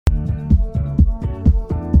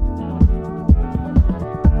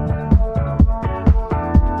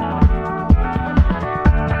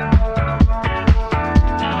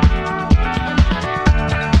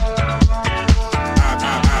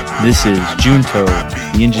This is Junto,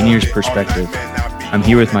 the engineer's perspective. I'm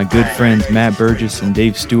here with my good friends Matt Burgess and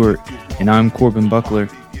Dave Stewart, and I'm Corbin Buckler.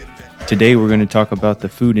 Today we're going to talk about the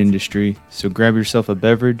food industry, so grab yourself a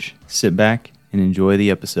beverage, sit back, and enjoy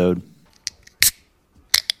the episode.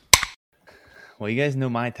 Well, you guys know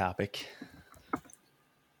my topic.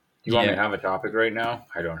 You want me to have a topic right now?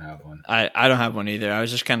 I don't have one. I don't have one either. I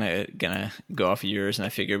was just kind of going to go off of yours, and I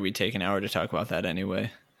figured we'd take an hour to talk about that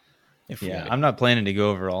anyway. I'm not planning to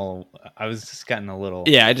go over all. I was just getting a little.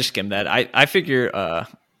 Yeah, I just skimmed that. I figure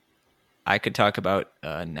I could talk about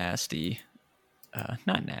nasty,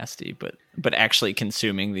 not nasty, but actually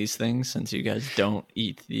consuming these things, since you guys don't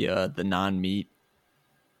eat the non-meat,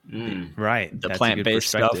 right? The plant-based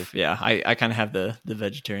stuff. Yeah, I kind of have the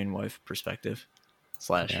vegetarian wife perspective.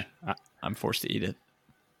 I'm forced to eat it.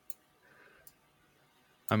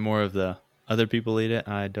 I'm more of the other people eat it.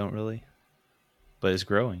 I don't really, but it's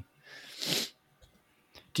growing.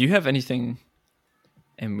 Do you have anything,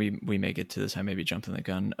 and we may get to this, I may be jumping the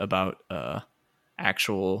gun, about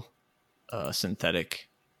actual synthetic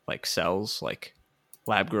like cells, like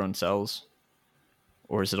lab-grown cells?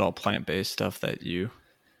 Or is it all plant-based stuff that you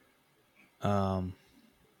looked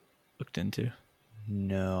into?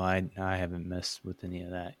 No, I haven't messed with any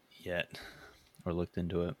of that yet or looked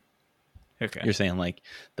into it. Okay. You're saying like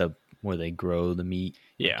where they grow the meat?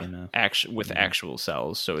 Yeah, with actual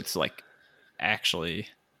cells. So it's like actually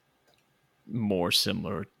more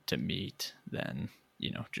similar to meat than,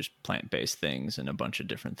 just plant-based things and a bunch of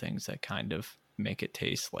different things that kind of make it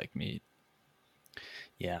taste like meat.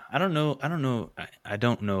 Yeah, I don't know. I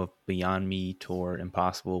don't know if Beyond Meat or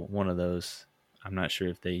Impossible, one of those, I'm not sure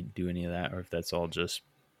if they do any of that or if that's all just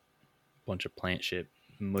a bunch of plant shit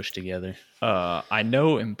mushed together. I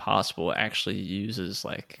know Impossible actually uses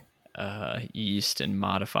like yeast and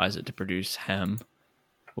modifies it to produce heme,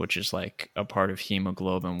 which is like a part of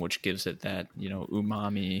hemoglobin, which gives it that,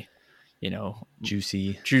 umami,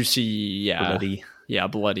 juicy, yeah,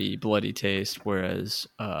 bloody, bloody taste. Whereas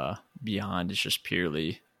Beyond is just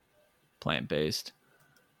purely plant-based.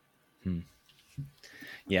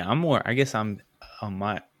 Yeah, I'm more, I guess I'm on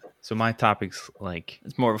my topic's like,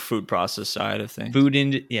 it's more of a food process side of things. Food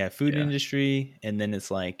industry, and then it's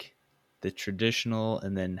like the traditional,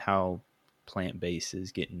 and then how plant-based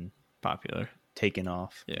is getting popular, taken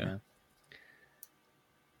off. Yeah.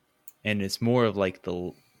 And it's more of like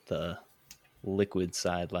the liquid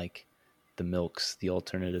side, like the milks, the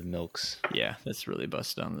alternative milks. Yeah, that's really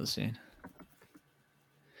busted onto the scene.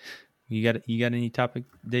 You got any topic,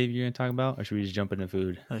 Dave, you're gonna talk about, or should we just jump into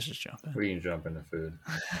food? Let's just jump in. We can jump into food.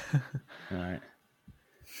 All right.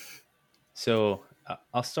 So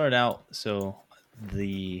I'll start out. So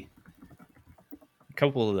a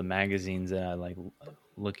couple of the magazines that I like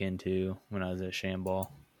look into when I was at Shamball,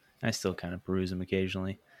 I still kind of peruse them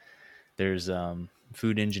occasionally. There's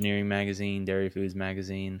Food Engineering Magazine, Dairy Foods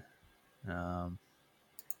Magazine,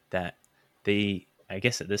 that I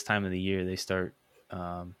guess at this time of the year, they start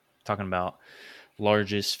talking about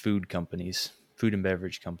largest food and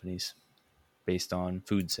beverage companies based on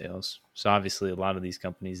food sales. So obviously a lot of these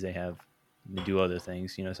companies, they do other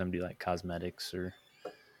things, some do like cosmetics or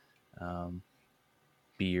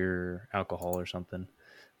beer or alcohol or something,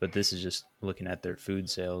 but this is just looking at their food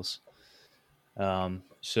sales.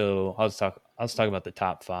 So I'll talk about the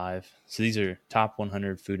top 5. So these are top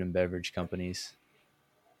 100 food and beverage companies.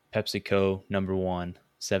 PepsiCo, number 1,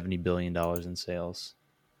 $70 billion in sales.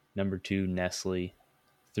 Number 2, Nestle.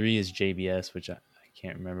 3 is JBS, which I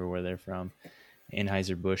can't remember where they're from.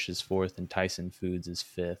 Anheuser-Busch is 4th, and Tyson Foods is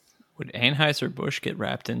 5th. Would Anheuser-Busch get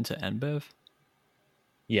wrapped into InBev?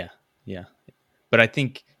 Yeah. But I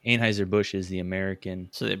think Anheuser-Busch is the American.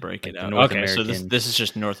 So they break it out. North okay, American. So this is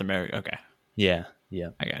just North America. Okay. Yeah.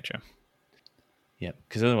 I gotcha. Yeah,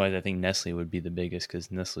 because otherwise I think Nestle would be the biggest,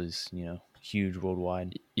 because Nestle's, huge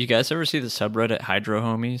worldwide. You guys ever see the subreddit Hydro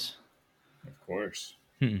Homies? Of course.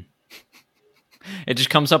 It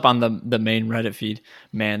just comes up on the main Reddit feed.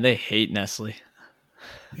 Man, they hate Nestle.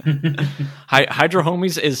 Hydro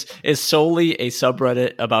Homies is solely a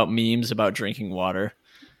subreddit about memes about drinking water.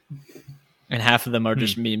 And half of them are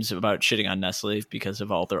just memes about shitting on Nestle because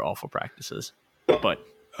of all their awful practices. But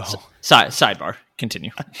sidebar,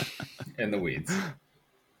 continue. In the weeds.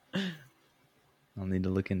 I'll need to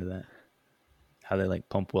look into that. How they like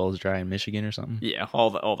pump wells dry in Michigan or something. Yeah, all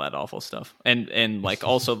that awful stuff, and like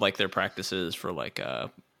also like their practices for like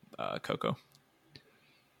cocoa.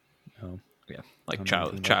 Oh yeah, like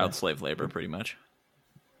child slave labor, pretty much.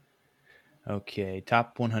 Okay,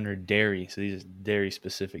 top 100 dairy. So these are dairy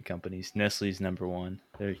specific companies. Nestle's number 1.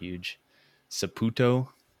 They're huge. Saputo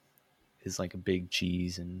is like a big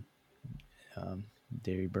cheese and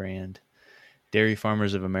dairy brand. Dairy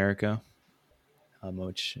Farmers of America,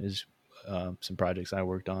 which is some projects I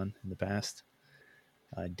worked on in the past.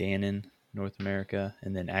 Dannon, North America,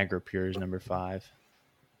 and then AgriPure is number 5.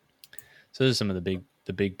 So those are some of the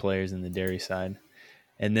big players in the dairy side.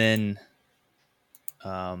 And then,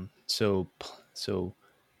 so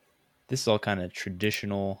this is all kind of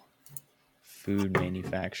traditional food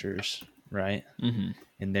manufacturers, right? Mm-hmm.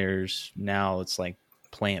 And there's now it's like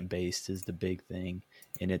plant-based is the big thing,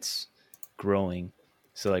 and it's growing.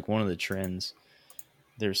 So like one of the trends,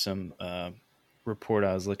 there's some report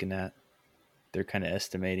I was looking at. They're kind of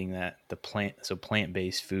estimating that the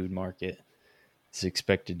plant-based food market is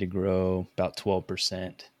expected to grow about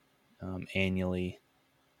 12% annually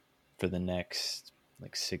for the next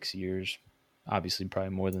like 6 years. Obviously,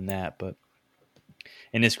 probably more than that,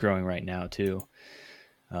 and it's growing right now too.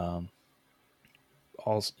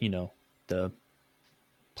 Also, the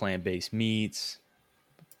plant-based meats,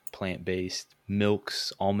 plant-based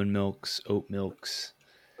milks, almond milks, oat milks.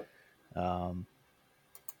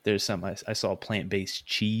 There's some I saw plant-based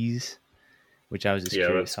cheese, which I was just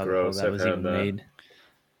curious how that was even made.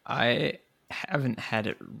 I haven't had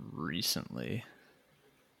it recently,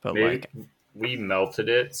 but maybe we melted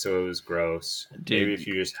it, so it was gross. Dude, maybe if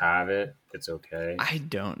you just have it, it's okay. I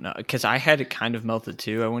don't know, because I had it kind of melted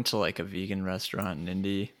too. I went to like a vegan restaurant in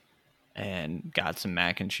Indy and got some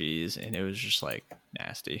mac and cheese, and it was just like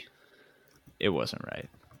nasty. It wasn't right.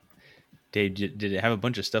 Dave, did it have a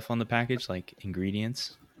bunch of stuff on the package, like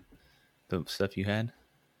ingredients? The stuff you had?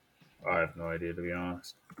 I have no idea, to be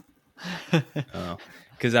honest.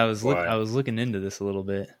 Because I was looking into this a little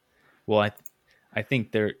bit. Well, I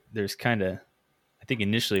think there's kind of, I think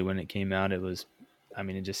initially when it came out, it was, I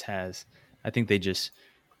mean, it just has, I think they just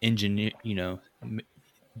engineer,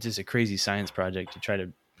 just a crazy science project to try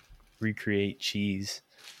to recreate cheese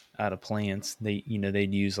out of plants.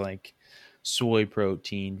 They'd use like soy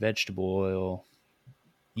protein, vegetable oil,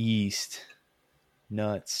 yeast,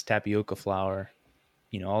 nuts, tapioca flour,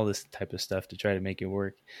 all this type of stuff to try to make it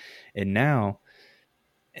work. And now,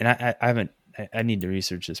 and I need to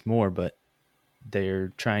research this more, but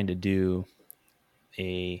they're trying to do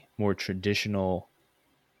a more traditional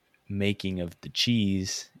making of the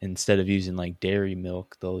cheese. Instead of using like dairy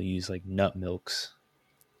milk, they'll use like nut milks,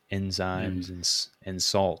 enzymes, and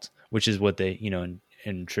salt, which is what they,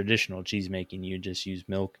 in traditional cheese making, you just use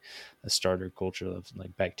milk, a starter culture of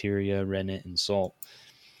like bacteria, rennet, and salt.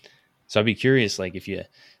 So I'd be curious, like if you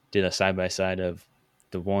did a side by side of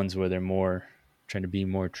the ones where they're more trying to be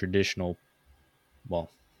more traditional, well,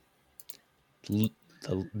 the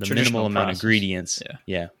minimal amount of ingredients,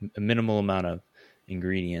 a minimal amount of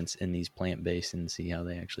ingredients in these plant-based, and see how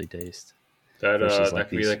they actually taste. That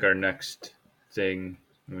could be like our next thing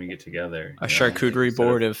when we get together. A charcuterie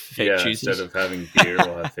board of fake cheeses. Instead of having beer,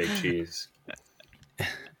 we'll have fake cheese.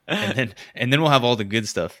 And then we'll have all the good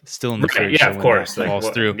stuff still in the fridge. Yeah, of course. Falls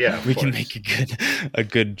through. Yeah, we can make a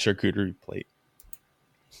good charcuterie plate.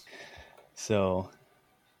 So,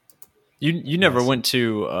 you never went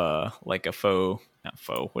to like a not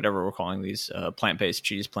faux, whatever we're calling these plant-based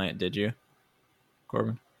cheese plant, did you,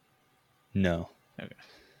 Corbin? No. Okay.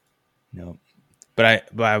 No. But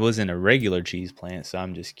I was in a regular cheese plant, so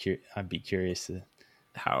I'm just I'd be curious to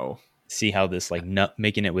see how this like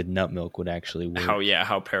making it with nut milk would actually work.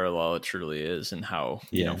 How parallel it truly is, and how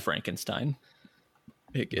Frankenstein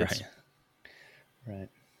it gets. Right.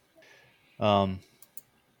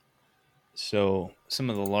 So some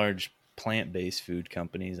of the large plant-based food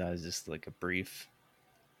companies, I was just like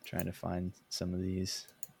trying to find some of these.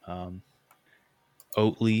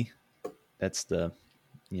 Oatly, that's the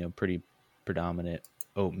pretty predominant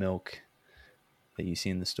oat milk that you see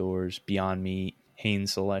in the stores. Beyond Meat, Hain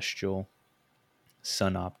Celestial,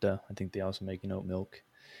 SunOpta, I think they also make an oat milk.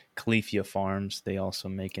 Califia Farms, they also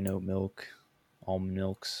make an oat milk, almond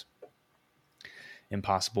milks.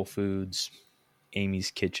 Impossible Foods, Amy's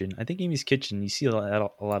Kitchen. I think Amy's Kitchen, you see a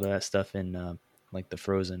lot of that stuff in like the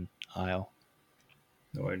frozen aisle.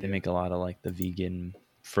 No idea. They make a lot of like the vegan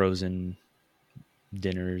frozen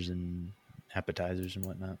dinners and appetizers and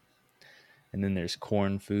whatnot. And then there's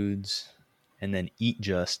Corn Foods, and then Eat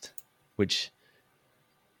Just, which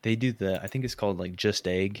they do I think it's called like Just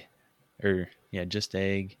Egg, Just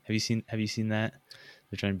Egg. Have you seen that?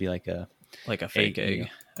 They're trying to be like a fake egg,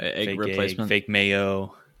 egg replacement, fake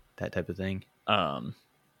mayo, that type of thing.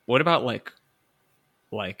 What about like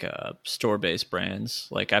store-based brands?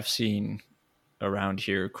 Like I've seen around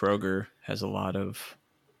here, Kroger has a lot of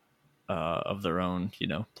their own,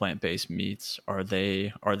 plant-based meats. Are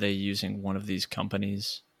they using one of these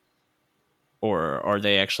companies, or are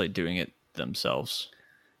they actually doing it themselves?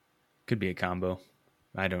 Could be a combo.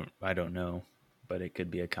 I don't know, but it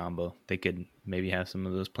could be a combo. They could maybe have some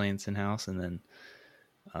of those plants in house, and then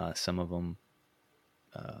some of them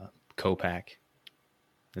co-pack.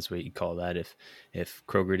 That's what you call that. If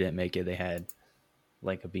Kroger didn't make it, they had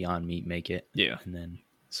like a Beyond Meat make it, Yeah. and then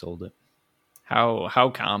sold it.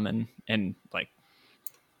 How common, and like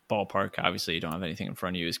ballpark, obviously you don't have anything in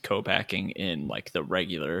front of you, is co-packing in like the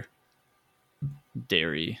regular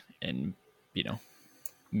dairy and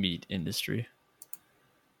meat industry?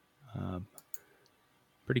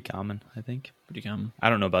 Pretty common, I think. Pretty common. I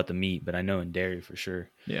don't know about the meat, but I know in dairy for sure.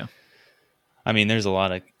 Yeah. I mean, there's a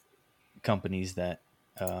lot of companies that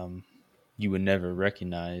you would never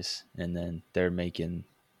recognize, and then they're making,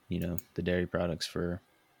 the dairy products for,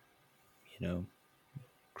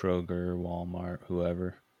 Kroger, Walmart,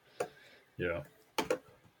 whoever. Yeah.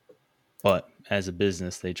 But as a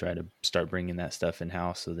business, they try to start bringing that stuff in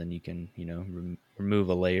house, so then you can, remove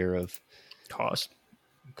a layer of Cost.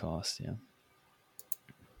 Yeah.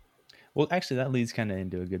 Well, actually, that leads kind of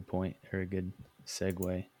into a good point, or a good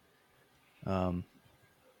segue on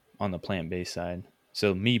the plant-based side.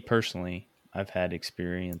 So me personally, I've had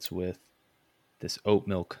experience with this oat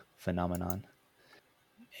milk phenomenon,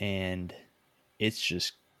 and it's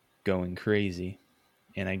just going crazy.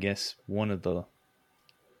 And I guess one of the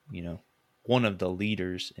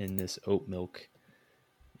leaders in this oat milk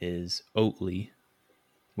is Oatly,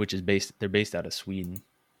 which is they're based out of Sweden.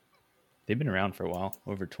 They've been around for a while,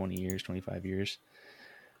 over 20 years, 25 years.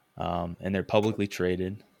 And they're publicly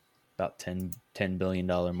traded, about $10 billion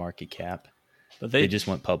market cap. But they just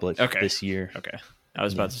went public this year. Okay. I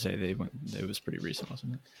was about to say it was pretty recent,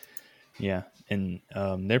 wasn't it? Yeah. And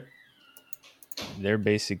they're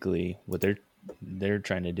basically, what they're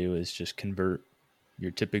trying to do is just convert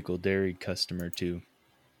your typical dairy customer to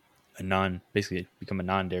basically become a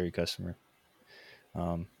non-dairy customer.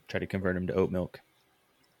 Try to convert them to oat milk.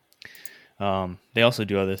 They also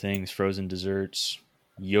do other things, frozen desserts,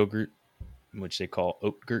 yogurt, which they call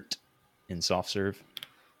oatgurt, in soft serve.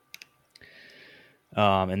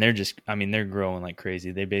 And they're growing like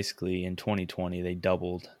crazy. They basically, in 2020, they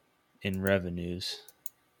doubled in revenues.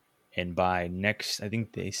 And by I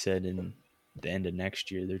think they said in the end of next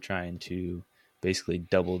year, they're trying to basically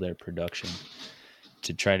double their production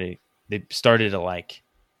they started at like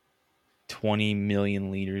 20 million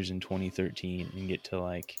liters in 2013 and get to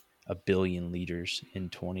like 1 billion liters in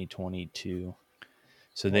 2022.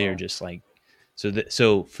 So they are just like,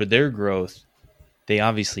 so for their growth, they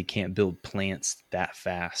obviously can't build plants that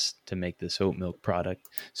fast to make this oat milk product.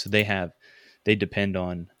 So they depend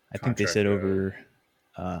on, I think they said over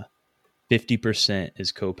 50%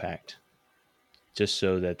 is co-packed, just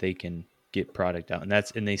so that they can get product out.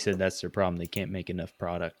 And they said that's their problem. They can't make enough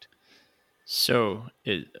product. So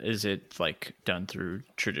is it like done through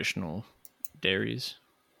traditional dairies?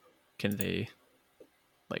 Can they,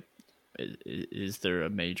 like, is there a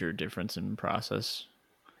major difference in process?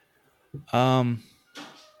 I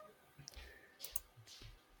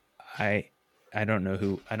don't know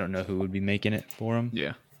who would be making it for them.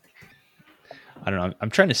 Yeah. I don't know. I'm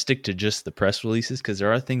trying to stick to just the press releases, because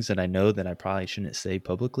there are things that I know that I probably shouldn't say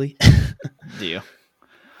publicly. Yeah.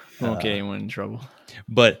 Won't get anyone in trouble.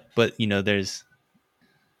 But you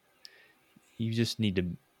just need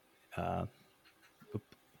to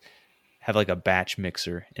have like a batch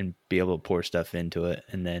mixer and be able to pour stuff into it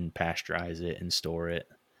and then pasteurize it and store it.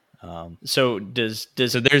 So there's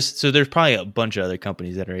probably a bunch of other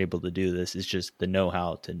companies that are able to do this. It's just the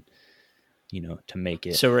know-how to make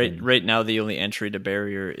it. So right now, the only entry to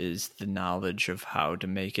barrier is the knowledge of how to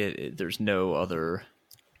make it. There's no other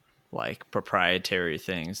like proprietary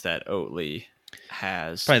things that Oatly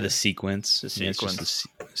has. Probably the sequence.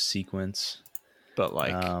 Sequence. But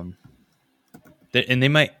like, and they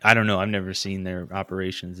might. I don't know. I've never seen their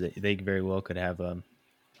operations. They very well could have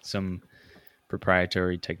some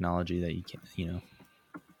proprietary technology that you can,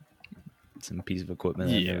 some piece of equipment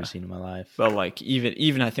that I've never seen in my life. But like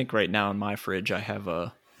even I think right now in my fridge I have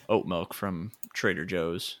a oat milk from Trader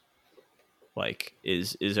Joe's. Like,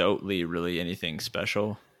 is Oatly really anything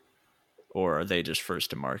special, or are they just first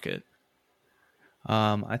to market?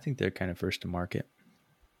 I think they're kind of first to market.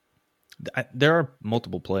 There are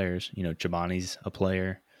multiple players. Chobani's a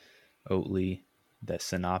player, Oatly, the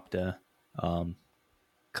Synopta,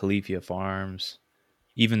 Califia Farms,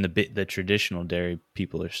 even the traditional dairy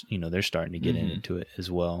people are, they're starting to get into it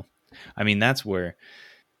as well. I mean, that's where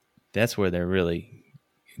they're really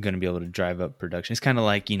going to be able to drive up production. It's kind of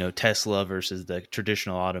like, Tesla versus the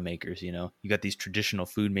traditional automakers. You got these traditional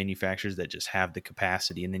food manufacturers that just have the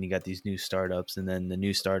capacity, and then you got these new startups, and then the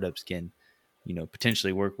new startups can,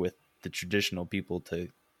 potentially work with the traditional people to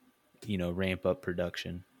ramp up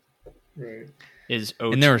production. Right. Is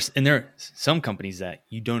oats And there are some companies that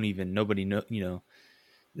nobody know,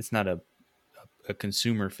 it's not a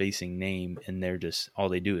consumer facing name, and they're just, all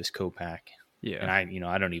they do is co-pack. yeah. And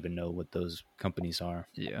I don't even know what those companies are.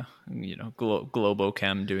 Yeah,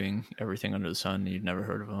 Globochem doing everything under the sun. You'd never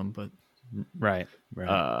heard of them, but Right.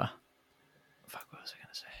 fuck, what was I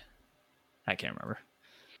gonna say? I can't remember.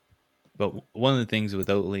 But one of the things with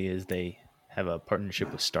Oatly is they have a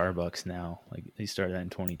partnership with Starbucks now. Like, they started that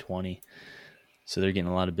in 2020, so they're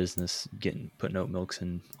getting a lot of business, putting oat milks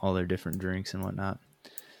in all their different drinks and whatnot.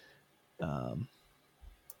 And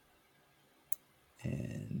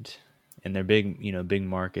their big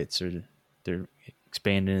markets are, they're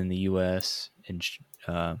expanding in the U.S. and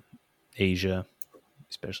Asia,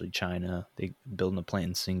 especially China. They building a plant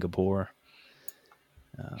in Singapore.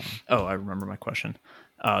 I remember my question.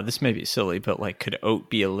 This may be silly, but like, could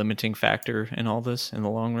oat be a limiting factor in all this in the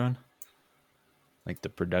long run? Like the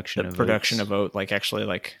production of oat, like actually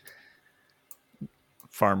like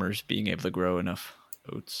farmers being able to grow enough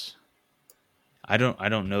oats. I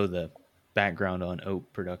don't know the background on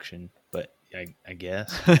oat production, but I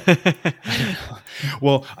guess.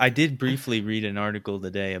 Well, I did briefly read an article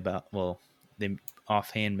today about, they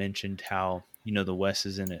offhand mentioned how, the West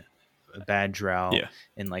is in a bad drought,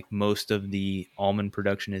 and like most of the almond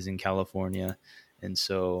production is in California, and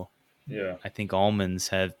so I think almonds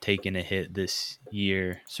have taken a hit this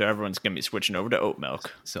year. So everyone's gonna be switching over to oat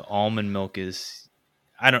milk. So almond milk is,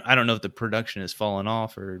 I don't know if the production has fallen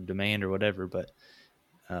off or demand or whatever, but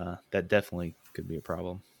that definitely could be a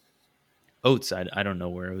problem. Oats, I don't know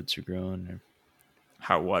where oats are growing or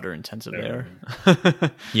how water intensive they are.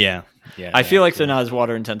 Yeah. I feel like they're not as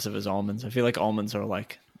water intensive as almonds. I feel like almonds are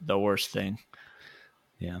like the worst thing.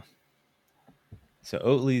 Yeah. So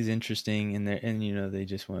Oatly is interesting, and they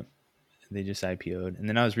just IPO'd. And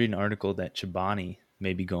then I was reading an article that Chobani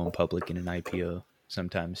may be going public in an IPO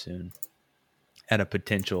sometime soon at a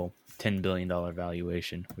potential $10 billion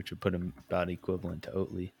valuation, which would put them about equivalent to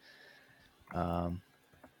Oatly.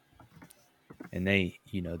 And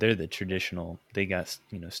they're the traditional, they got,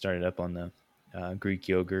 started up on the Greek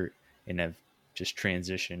yogurt and have just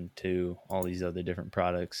transitioned to all these other different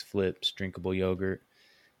products, flips, drinkable yogurt.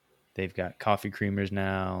 They've got coffee creamers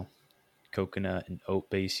now, coconut and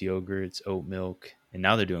oat-based yogurts, oat milk, and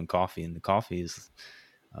now they're doing coffee, and the coffee is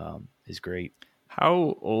great.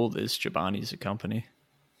 How old is Chobani as a company?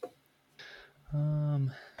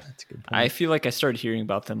 That's a good point. I feel like I started hearing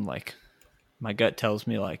about them, like, my gut tells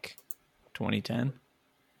me like 2010.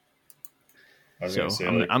 I was gonna say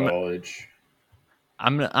college.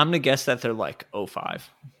 I'm gonna guess that they're like 05.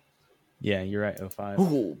 Yeah, you're right. 05.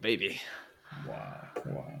 Ooh, baby. Wow.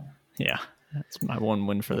 Yeah, that's my one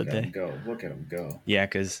win for the day. Look at them go. Yeah,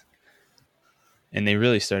 and they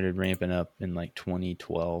really started ramping up in like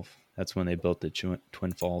 2012. That's when they built the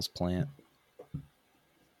Twin Falls plant,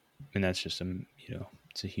 and that's just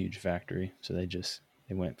it's a huge factory. So they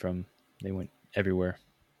went everywhere.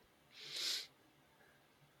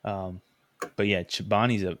 But yeah,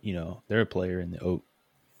 Chobani's they're a player in the oat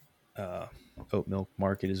milk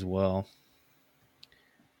market as well.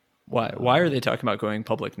 Why are they talking about going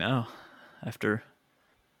public now after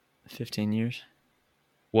 15 years?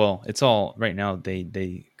 Well, it's all right now.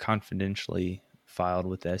 They confidentially filed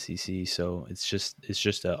with the SEC, so it's just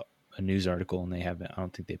a news article, and I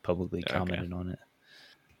don't think they publicly commented on it.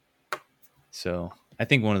 So I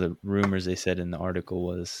think one of the rumors they said in the article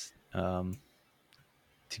was to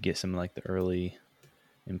get some like the early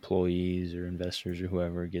employees or investors or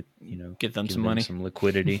whoever, give them some money, some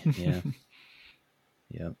liquidity. Yeah.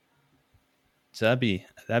 Yep. So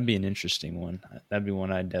that'd be an interesting one. That'd be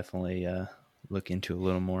one I'd definitely look into a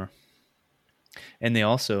little more. And they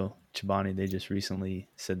also, Chobani, they just recently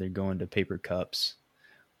said they're going to paper cups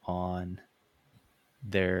on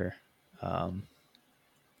their oat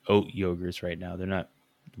yogurts right now. They're not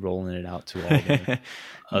rolling it out to all the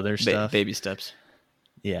other stuff. Baby steps.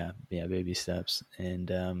 Yeah, baby steps.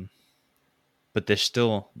 And but they're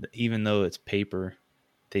still, even though it's paper,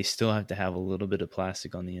 they still have to have a little bit of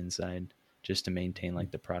plastic on the inside just to maintain like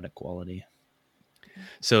the product quality.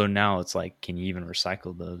 So now it's like, can you even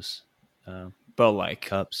recycle those but like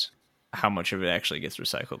cups? How much of it actually gets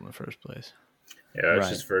recycled in the first place? Yeah, it's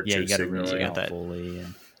just virtue you got to signaling. rinse it out fully.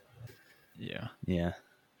 And yeah.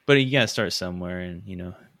 But you got to start somewhere, and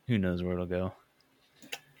who knows where it'll go.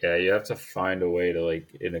 Yeah, you have to find a way to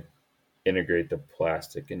like integrate the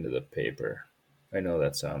plastic into the paper. I know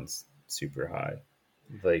that sounds super high,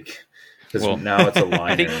 like because now it's a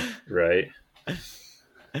liner, right? Yeah.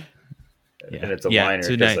 And it's a liner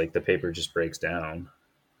because like the paper just breaks down.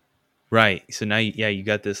 Right. So now, you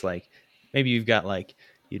got this like maybe you've got like,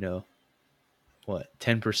 10%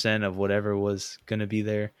 of whatever was going to be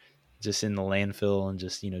there just in the landfill and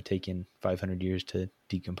just, taking 500 years to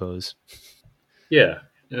decompose. Yeah.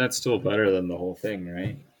 And that's still better than the whole thing,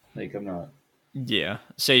 right? Like, I'm not. Yeah.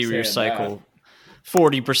 Say you saying recycle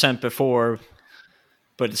 40% before,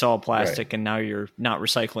 but it's all plastic, right. and now you're not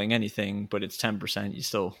recycling anything, but it's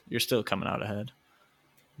 10%. You're still coming out ahead.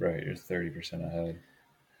 Right. You're 30% ahead.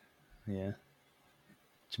 Yeah.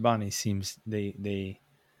 Chobani seems they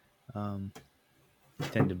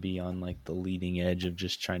tend to be on like the leading edge of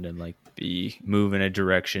just trying to like move in a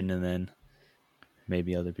direction, and then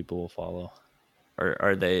maybe other people will follow. Or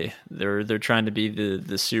are they're trying to be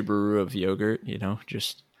the Subaru of yogurt,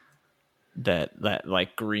 just that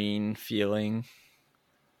like green feeling.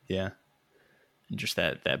 Yeah. And just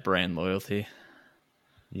that brand loyalty.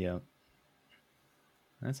 Yeah.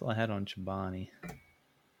 That's all I had on Chobani.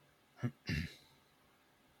 I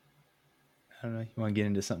don't know. You want to get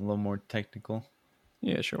into something a little more technical?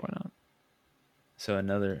 Yeah, sure. Why not? So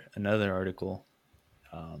another article.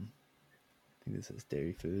 I think this is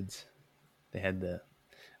Dairy Foods. They had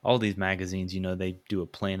all these magazines. They do a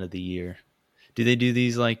plant of the year. Do they do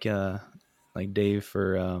these like Dave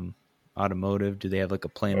for automotive? Do they have like a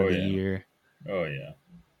plant of the year? Oh yeah.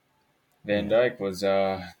 Van Dyke was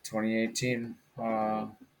 2018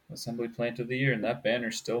 Assembly Plant of the Year, and that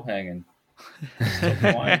banner's still hanging. Still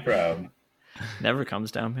flying proud. Never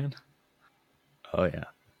comes down, man. Oh yeah,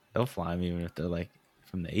 they'll fly them even if they're like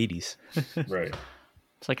from the 80s. Right.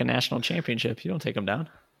 It's like a national championship. You don't take them down.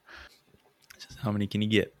 Just how many can you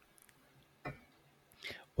get?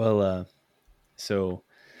 Well, so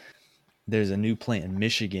there's a new plant in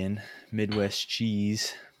Michigan, Midwest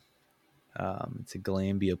Cheese. It's a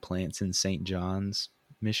Glanbia plant. It's in St. John's,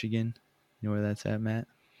 Michigan. You know where that's at, Matt?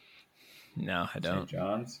 No, I don't. St.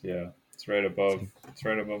 John's, yeah, it's right above. It's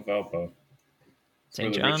right above Valpo.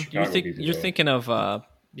 St. John. You're thinking of St. Joe.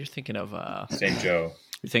 You're thinking of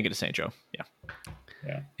St. Joe. Yeah.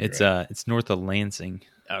 Yeah. It's right. It's north of Lansing.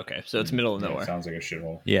 Okay, so it's middle of nowhere. Sounds like a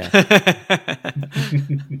shithole. Yeah.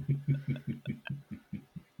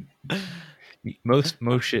 most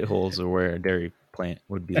shitholes are where a dairy plant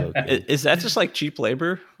would be located. Is that just like cheap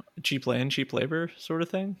labor, cheap land, cheap labor sort of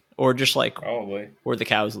thing, or just like probably where the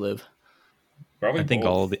cows live? Probably I think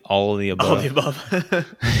both. all of the above. All of the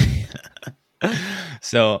above.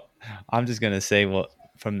 So I'm just gonna say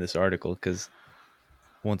from this article, because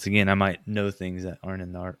once again I might know things that aren't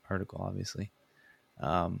in the article, obviously.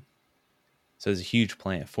 So it's a huge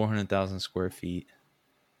plant, 400,000 square feet.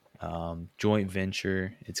 Joint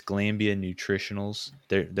venture. It's Glanbia Nutritionals.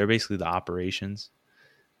 They're basically the operations.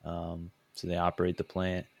 So they operate the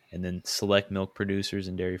plant, and then Select Milk Producers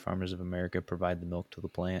and Dairy Farmers of America provide the milk to the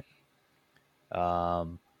plant.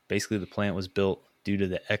 Basically, the plant was built due to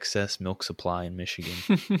the excess milk supply in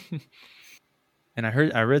Michigan. And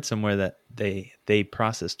I read somewhere that they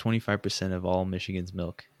process 25% of all Michigan's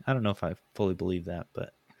milk. I don't know if I fully believe that,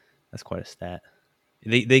 but that's quite a stat.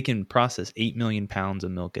 They can process 8 million pounds of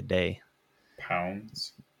milk a day.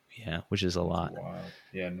 Pounds? Yeah, which is a lot. Wow.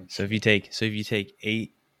 Yeah. No so if you take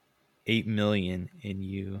 8 million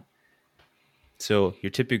so your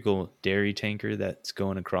typical dairy tanker that's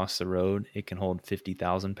going across the road, it can hold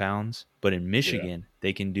 50,000 pounds. But in Michigan,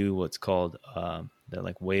 they can do what's called they're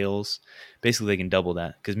like whales. Basically, they can double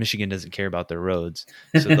that because Michigan doesn't care about their roads,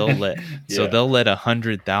 so they'll let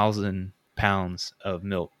 100,000 pounds of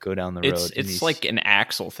milk go down the road. It's like an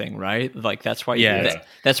axle thing, right? Like that's why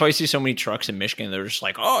that's why you see so many trucks in Michigan. They're just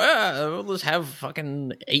like, oh yeah, let's have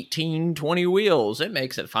fucking 18, 20 wheels. It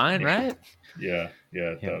makes it fine, right? Yeah,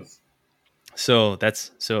 it does. So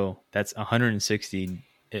that's 160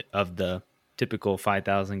 of the typical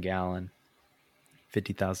 5,000 gallon,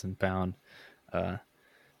 50,000 pound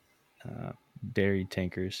dairy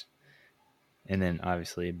tankers, and then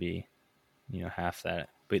obviously it'd be half that.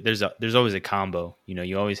 But there's always a combo.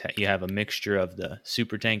 You always you have a mixture of the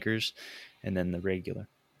super tankers and then the regular,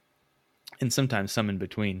 and sometimes some in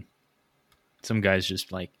between. Some guys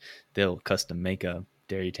just like they'll custom make a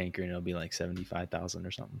dairy tanker and it'll be like 75,000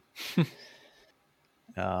 or something.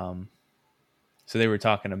 So they were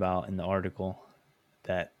talking about in the article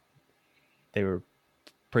that they were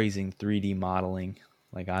praising 3D modeling,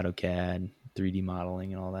 like AutoCAD, 3D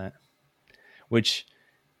modeling, and all that. Which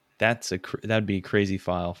that'd be a crazy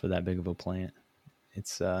file for that big of a plant.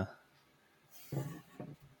 It's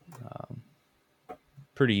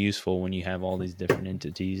pretty useful when you have all these different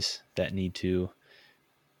entities that need to,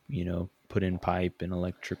 put in pipe and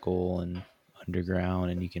electrical and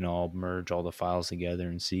underground, and you can all merge all the files together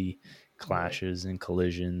and see clashes and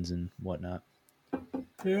collisions and whatnot.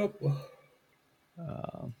 Yep.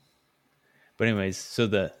 But anyways, so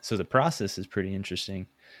the process is pretty interesting.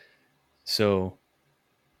 So,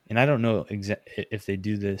 and I don't know if they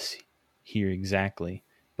do this here exactly,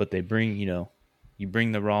 but they bring, you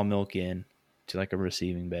bring the raw milk in to like a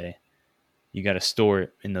receiving bay. You got to store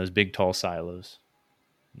it in those big tall silos,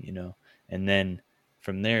 and then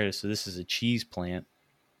from there, so this is a cheese plant.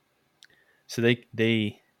 So I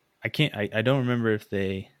don't remember if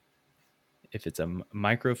it's a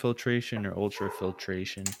microfiltration or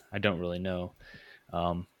ultrafiltration. I don't really know.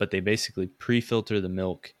 But they basically pre-filter the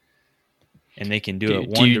milk, and they can do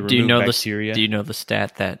it to remove bacteria. Do you know the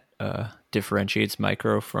stat that differentiates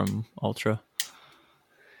micro from ultra?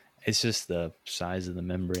 It's just the size of the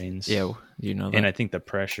membranes. Yeah, you know that. And I think the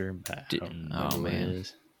pressure. Oh man,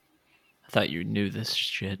 I thought you knew this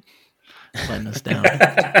shit. Letting us down.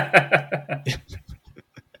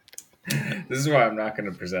 This is why I'm not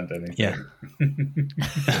going to present anything. Yeah.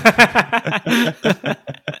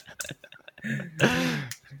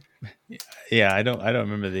 Yeah, I don't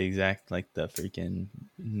remember the exact, like, the freaking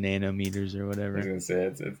nanometers or whatever. I was gonna say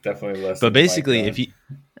it's definitely less. But basically, if you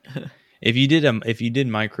did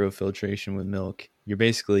microfiltration with milk, you're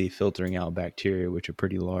basically filtering out bacteria, which are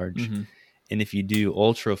pretty large. Mm-hmm. And if you do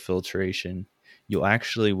ultrafiltration,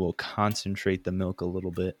 will concentrate the milk a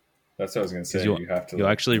little bit. That's what I was gonna say. You have to.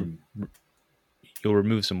 You'll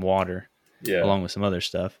remove some water, along with some other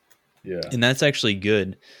stuff. Yeah, and that's actually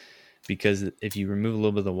good. Because if you remove a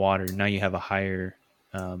little bit of the water, now you have a higher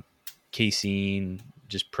casein,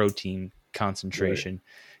 just protein concentration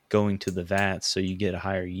going to the vats, so you get a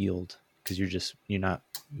higher yield because you're not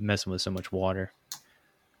messing with so much water.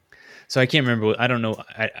 So I can't remember. I don't know.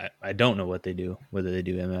 I don't know what they do, whether they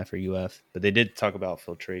do MF or UF, but they did talk about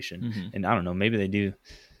filtration, mm-hmm. and I don't know. Maybe they do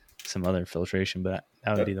some other filtration, but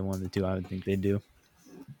that would be the one of the two I would think they do.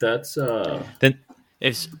 That's then.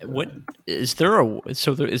 Is there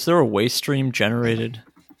a waste stream generated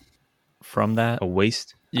from that? A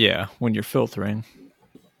waste? Yeah, when you're filtering.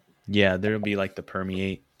 Yeah, there'll be like the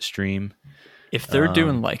permeate stream. If they're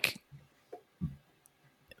doing like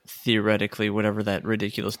theoretically whatever that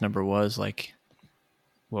ridiculous number was, like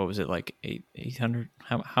what was it, like 800?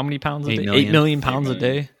 How many pounds a day? 8 million pounds a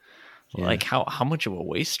day. Yeah. Like how much of a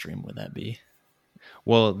waste stream would that be?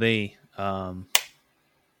 Well, they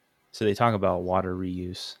so they talk about water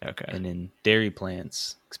reuse. Okay. And in dairy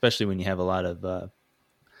plants, especially when you have a lot of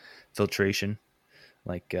filtration,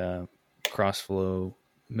 like cross-flow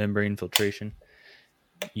membrane filtration,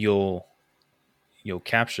 you'll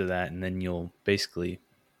capture that, and then you'll basically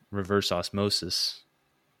reverse osmosis.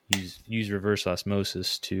 Use reverse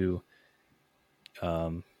osmosis to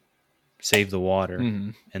save the water,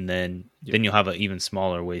 mm-hmm. and then you'll have an even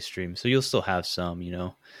smaller waste stream. So you'll still have some,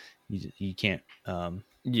 you can't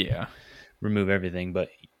remove everything, but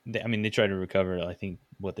they try to recover, I think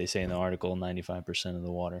what they say in the article, 95% of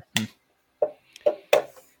the water.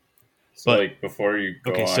 So like before you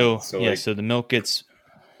go on, so the milk gets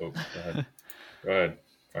go ahead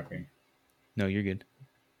fuck me. No, you're good.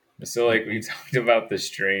 So like we talked about the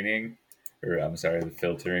straining, or I'm sorry, the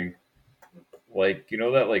filtering, like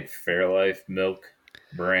that like Fairlife milk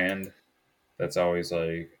brand that's always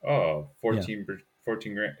like 14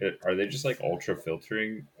 grand. Are they just like ultra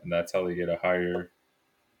filtering, and that's how they get a higher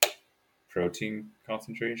protein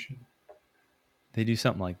concentration? They do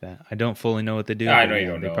something like that. I don't fully know what they do. I know you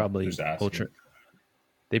don't know. They probably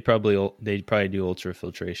do ultra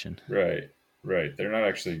filtration. Right. They're not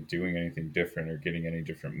actually doing anything different or getting any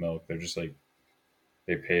different milk. They're just like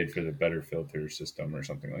they paid for the better filter system or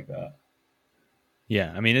something like that.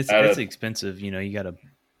 Yeah, it's expensive. You got to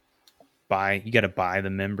buy the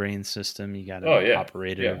membrane system. You got to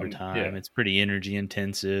operate it over time. Yeah. It's pretty energy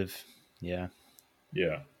intensive. Yeah.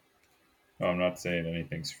 Yeah. No, I'm not saying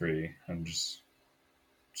anything's free. I'm just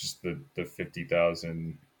the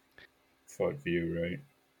 50,000 foot view, right?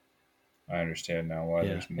 I understand now why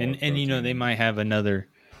there's more. And they might have another.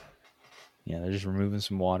 Yeah, they're just removing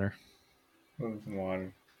some water.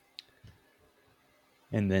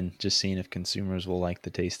 And then just seeing if consumers will like the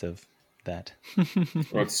taste of that.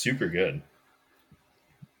 Well, it's super good.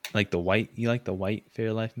 Like the white, you like the white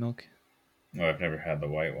Fairlife milk? No, I've never had the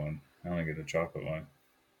white one. I only get the chocolate one.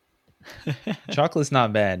 Chocolate's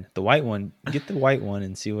not bad. The white one, get the white one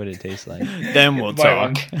and see what it tastes like. Then we'll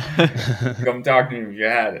talk. Come talk to me if you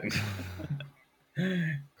had it.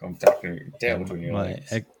 Come talk to me. Damn, between your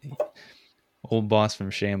legs. Old boss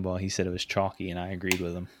from Shamball, he said it was chalky, and I agreed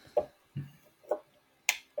with him.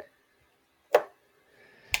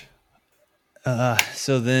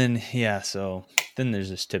 So then there's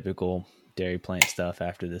this typical dairy plant stuff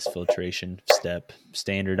after this filtration step,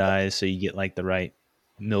 standardized, so you get like the right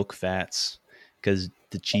milk fats because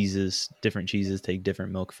different cheeses take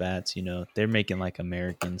different milk fats. You know, they're making like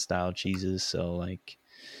American style cheeses, so like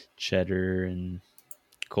cheddar and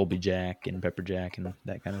Colby Jack and pepper jack and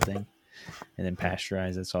that kind of thing, and then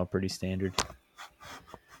pasteurized. That's all pretty standard.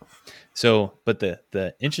 So, but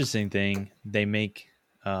the interesting thing, they make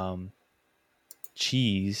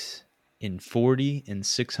cheese in 40 and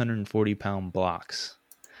 640 pound blocks.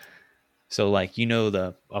 So, like, you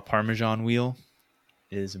know, a Parmesan wheel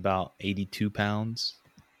is about 82 pounds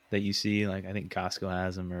that you see. Like, I think Costco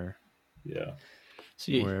has them, or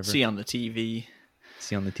see on the TV.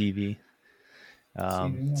 See on the TV.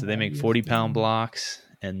 So they make 40-pound blocks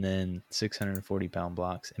and then 640-pound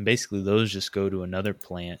blocks, and basically those just go to another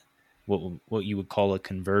plant, what you would call a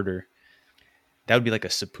converter. That would be like a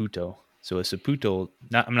Saputo. So a Saputo,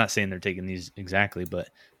 I'm not saying they're taking these exactly, but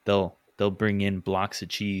they'll bring in blocks of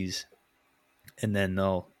cheese, and then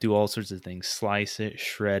they'll do all sorts of things: slice it,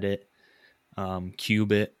 shred it,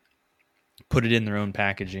 cube it, put it in their own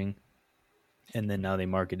packaging, and then now they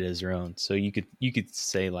market it as their own. So you could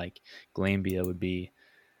say like Glanbia would be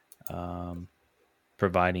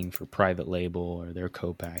providing for private label, or they're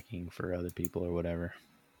co-packing for other people or whatever.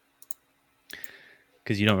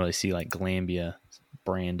 Because you don't really see like Glanbia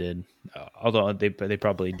branded, although they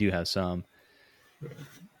probably do have some.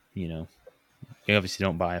 You know, you obviously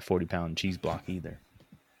don't buy a 40-pound cheese block either.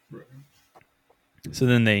 Right. So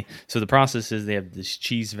then the process is they have these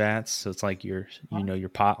cheese vats. So it's like your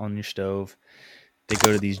pot on your stove. They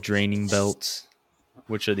go to these draining belts,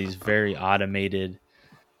 which are these very automated,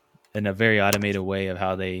 in a very automated way of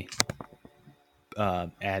how they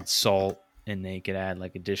add salt, and they could add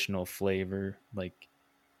like additional flavor. Like,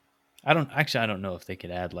 I don't know if they could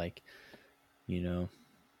add like, you know,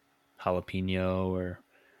 jalapeno or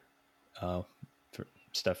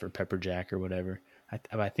stuff for pepper jack or whatever.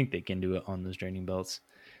 I think they can do it on those draining belts.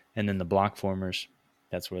 And then the block formers,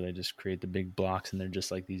 that's where they just create the big blocks, and they're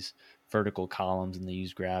just like these vertical columns, and they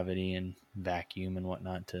use gravity and vacuum and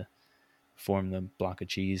whatnot to form the block of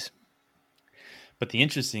cheese. But the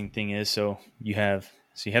interesting thing is, so you have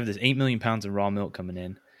this 8 million pounds of raw milk coming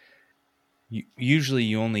in. Usually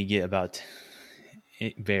you only get about,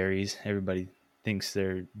 it varies, everybody thinks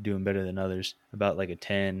they're doing better than others, about like a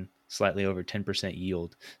 10, slightly over 10%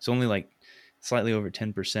 yield. So only like slightly over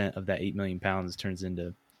 10% of that 8 million pounds turns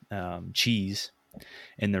into cheese,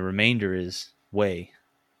 and the remainder is whey,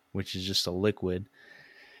 which is just a liquid.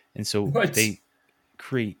 And so they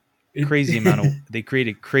create a crazy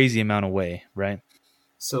amount of whey, right?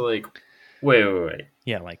 So like, wait.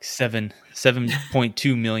 Yeah, like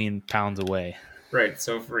 7.2 million pounds of whey. Right.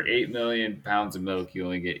 So for 8 million pounds of milk, you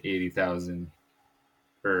only get 80,000,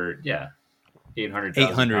 or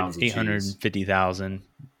 800,000 pounds of 850,000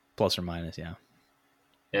 plus or minus, yeah.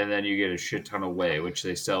 And then you get a shit ton of whey, which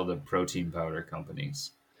they sell to protein powder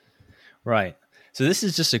companies. Right. So this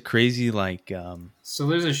is just a crazy like so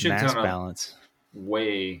there's a shit ton balance of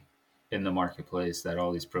whey in the marketplace that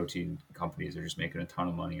all these protein companies are just making a ton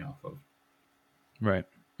of money off of. Right.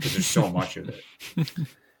 Because there's so much of it.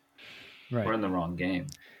 Right. We're in the wrong game.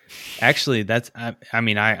 Actually, I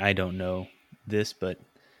mean, I don't know this, but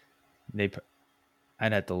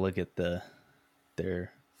I'd have to look at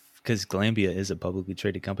their, because Glanbia is a publicly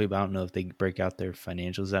traded company, but I don't know if they break out their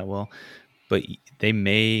financials that well. But they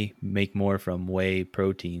may make more from whey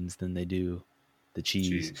proteins than they do the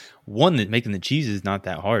cheese. One, that making the cheese is not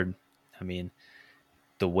that hard. I mean,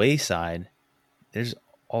 the whey side, there's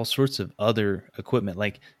all sorts of other equipment,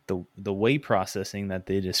 like the whey processing that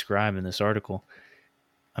they describe in this article.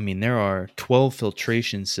 I mean, there are 12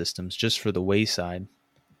 filtration systems just for the whey side.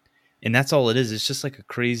 And that's all it is. It's just like a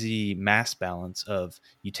crazy mass balance of,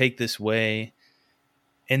 you take this whey,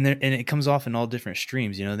 and it comes off in all different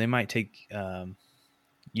streams. You know, they might take,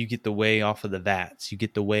 you get the whey off of the vats, you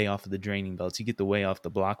get the whey off of the draining belts, you get the whey off the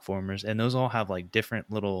block formers, and those all have like different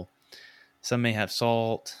little, some may have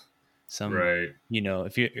salt, some, right. You know,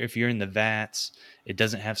 if you're in the vats, it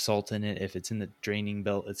doesn't have salt in it. If it's in the draining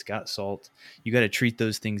belt, it's got salt. You got to treat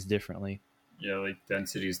those things differently. Yeah, like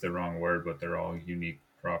density is the wrong word, but they're all unique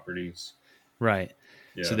properties. Right.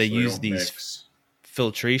 Yeah, so they use these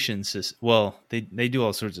filtration systems. Well, they do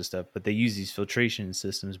all sorts of stuff, but they use these filtration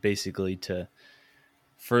systems basically to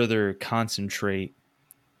further concentrate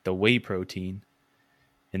the whey protein,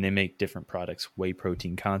 and they make different products: whey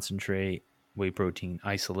protein concentrate, whey protein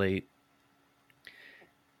isolate,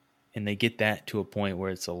 and they get that to a point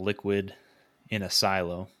where it's a liquid in a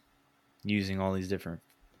silo using all these different,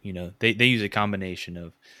 you know, they use a combination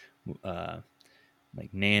of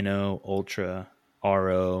like nano, ultra,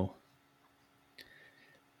 RO,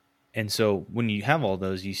 And so when you have all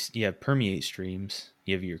those, you have permeate streams,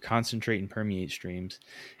 you have your concentrate and permeate streams,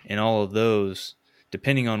 and all of those,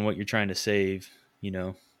 depending on what you're trying to save,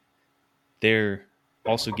 they're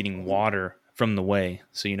also getting water from the whey.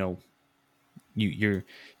 So you're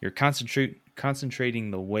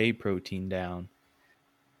concentrating the whey protein down,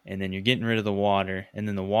 and then you're getting rid of the water, and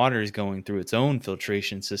then the water is going through its own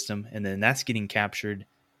filtration system, and then that's getting captured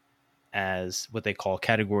as what they call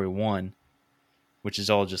category 1, which is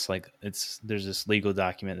all just like there's this legal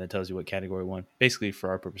document that tells you what category 1 basically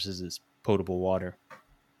for our purposes is potable water.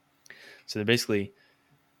 So they're basically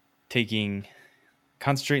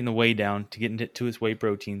concentrating the whey down to get into its whey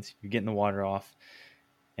proteins. You're getting the water off,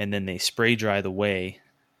 and then they spray dry the whey,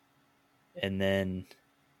 and then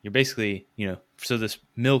you're basically, so this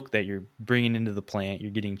milk that you're bringing into the plant,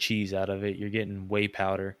 you're getting cheese out of it, you're getting whey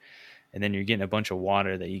powder, and then you're getting a bunch of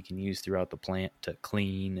water that you can use throughout the plant to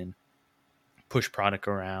clean and push product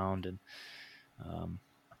around and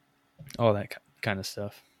all that kind of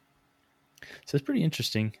stuff. So it's pretty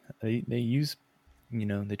interesting. They use,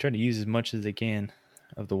 they try to use as much as they can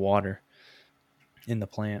of the water in the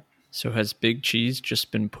plant. So has Big Cheese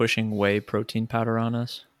just been pushing whey protein powder on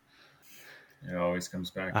us? It always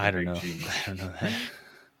comes back to I don't Big know. Cheese. I don't know that.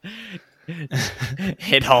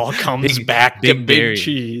 It all comes back to Big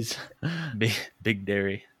Cheese. Big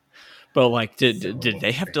dairy. But like, did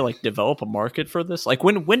they have to like develop a market for this? Like,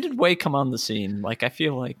 when did whey come on the scene? Like, I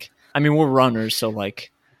feel like, I mean, we're runners, so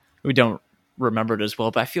like, we don't remember it as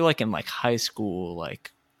well. But I feel like in like high school,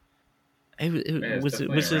 like, was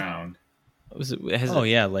it? Oh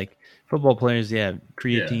yeah, like football players,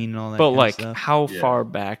 creatine and all that. But kind like, of stuff. how far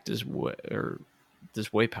back does whey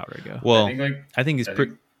powder go? Well, I think it's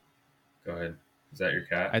pretty. Go ahead. Is that your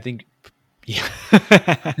cat? I think, yeah.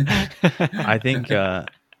 I think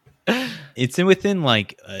it's within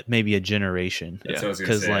like maybe a generation. That's what I was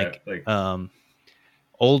gonna say. Because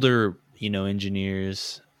older,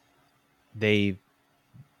 engineers, they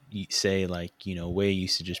say like whey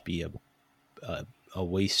used to just be a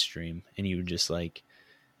waste stream, and you would just like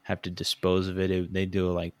have to dispose of it. They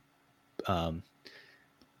do like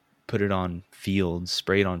put it on fields,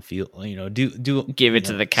 spray it on field. Give it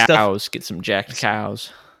to the cows. Get some jacked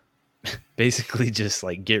cows. Basically, just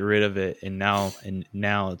like get rid of it. And now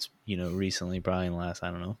it's recently, probably in the last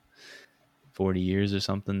 40 years or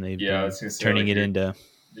something, they've been turning it into.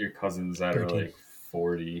 Your cousins that protein. Are like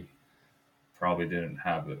 40 probably didn't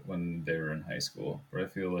have it when they were in high school, but I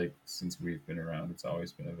feel like since we've been around, it's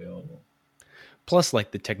always been available. Plus,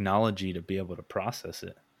 like the technology to be able to process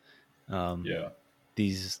it.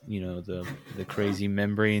 These, the crazy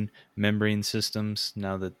membrane systems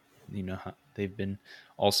now that they've been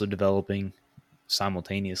also developing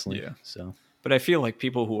simultaneously. Yeah. So, but I feel like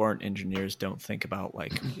people who aren't engineers don't think about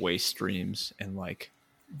like waste streams and like.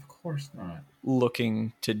 Of course not.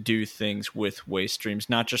 Looking to do things with waste streams,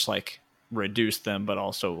 not just like reduce them, but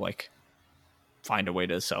also like find a way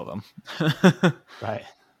to sell them. Right.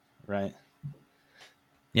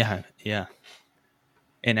 Yeah.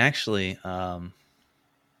 And actually,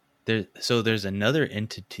 there's another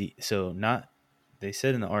entity. They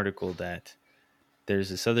said in the article that there's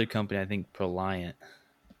this other company, I think Proliant,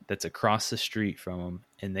 that's across the street from them,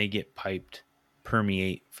 and they get piped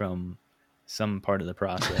permeate from some part of the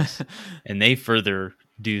process, and they further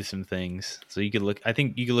do some things. So you could look up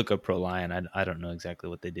Proliant. I don't know exactly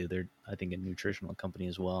what they do. They're, I think, a nutritional company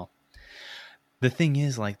as well. The thing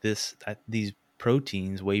is, like these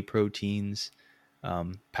proteins, whey proteins,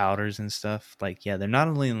 powders and stuff, like, they're not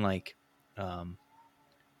only in like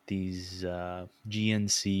these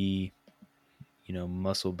GNC,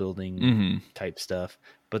 muscle building type stuff,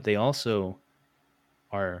 but they also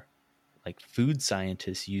are like food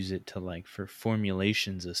scientists use it to like for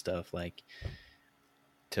formulations of stuff, like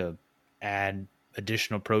to add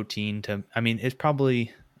additional protein to, it's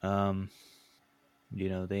probably, they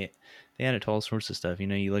add it to all sorts of stuff.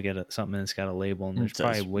 You look at something that's got a label and there's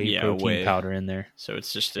probably whey protein powder in there. So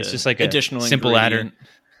it's just like additional a simple ingredient. adder.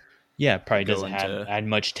 Yeah, probably doesn't add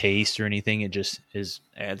much taste or anything. It just is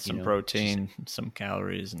add some protein, some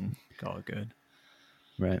calories, and call it good.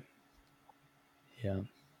 Right. Yeah.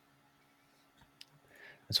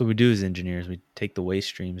 That's what we do as engineers. We take the waste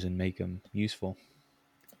streams and make them useful.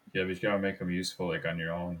 Yeah, but you gotta make them useful, like on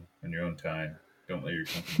your own time. Don't let your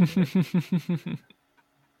company do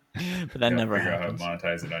it. But that never happens. Figure out how to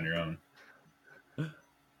monetize it on your own.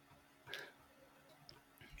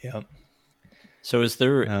 Yep. So is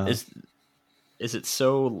there is it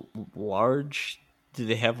so large? Do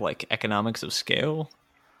they have like economics of scale?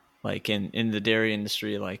 Like in the dairy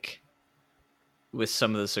industry, like with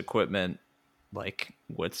some of this equipment, like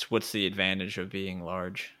what's the advantage of being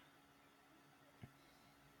large?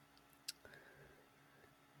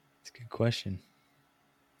 Good question.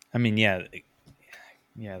 I mean, yeah,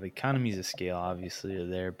 the economies of scale obviously are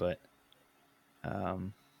there, but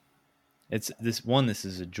it's this one. This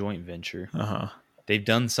is a joint venture. They've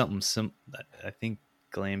done something I think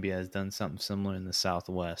Glanbia has done something similar in the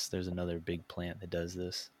Southwest. There's another big plant that does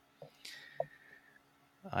this.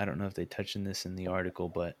 I don't know if they touched on this in the article,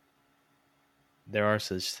 but there are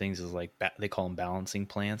such things as like they call them balancing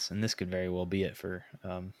plants, and this could very well be it for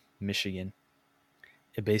Michigan.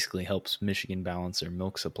 It basically helps Michigan balance their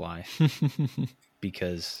milk supply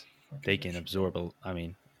because they can absorb. I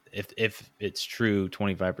mean, if it's true,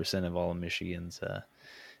 25% of all of Michigan's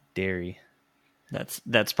dairy.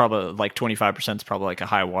 That's probably like 25% is probably like a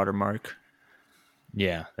high watermark.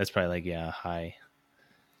 Yeah, that's probably like high,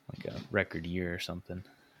 like a record year or something.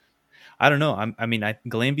 I don't know.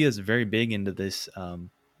 Glanbia is very big into this,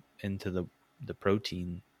 into the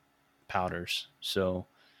protein powders. So,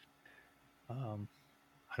 I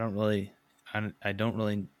don't really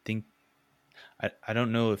think. I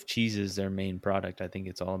don't know if cheese is their main product. I think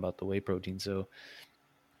it's all about the whey protein. So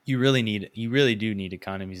you really do need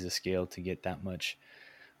economies of scale to get that much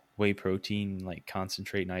whey protein, like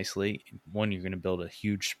concentrate and isolate. One, you're going to build a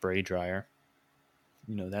huge spray dryer.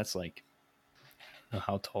 That's like, I don't know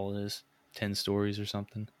how tall it is, 10 stories or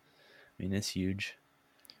something. I mean, it's huge.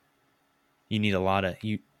 You need a lot of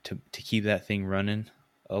to keep that thing running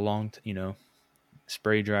along.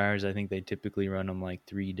 Spray dryers, I think they typically run them like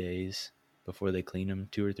 3 days before they clean them,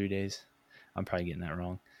 2 or 3 days. I'm probably getting that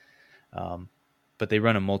wrong. But they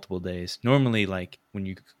run them multiple days. Normally, like when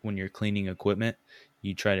you're cleaning equipment,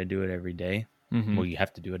 you try to do it every day. Mm-hmm. Well, you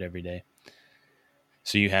have to do it every day.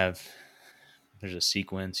 So there's a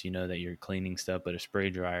sequence, that you're cleaning stuff, but a spray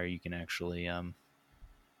dryer, you can actually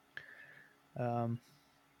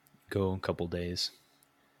go a couple days.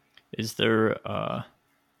 Is there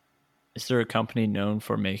a company known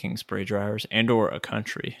for making spray dryers, or a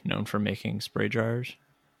country known for making spray dryers?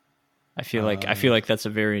 I feel like that's a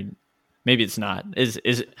very, maybe it's not. Is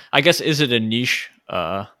it, I guess, is it a niche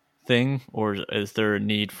thing, or is there a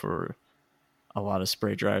need for a lot of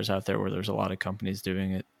spray dryers out there where there's a lot of companies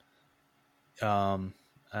doing it? I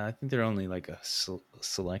think there are only like a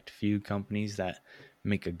select few companies that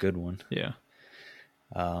make a good one. Yeah.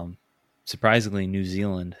 Surprisingly, New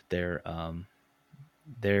Zealand, they're kind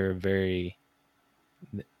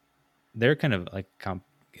of like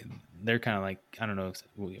I don't know if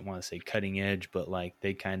we want to say cutting edge, but like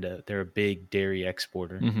they're a big dairy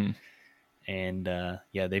exporter. Mm-hmm. And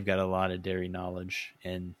they've got a lot of dairy knowledge,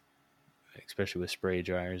 and especially with spray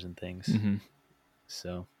dryers and things. Mm-hmm.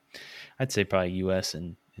 So I'd say probably U.S.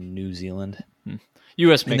 and New Zealand.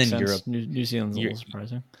 U.S. makes sense. Europe. New Zealand's a little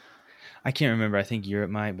surprising. I can't remember. I think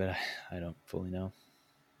Europe might, but I don't fully know.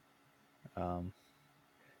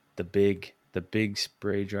 The big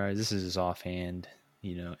spray dryers. This is just offhand.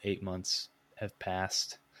 8 months have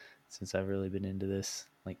passed since I've really been into this.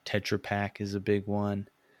 Like Tetra Pak is a big one.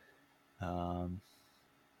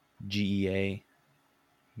 GEA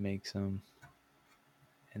makes them,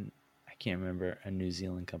 and I can't remember a New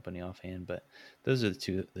Zealand company offhand, but those are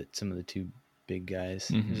some of the two big guys.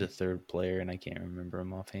 Mm-hmm. There's a third player, and I can't remember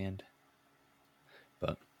him offhand.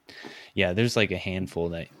 But yeah, there's like a handful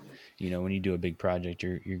that, when you do a big project,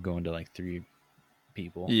 you're going to like 3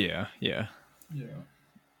 people. Yeah.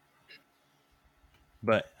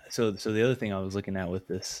 But so the other thing I was looking at with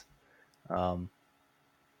this, and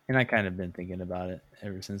I kind of been thinking about it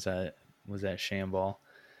ever since I was at Shamball,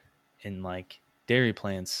 and like dairy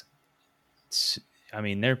plants, I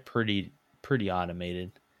mean, they're pretty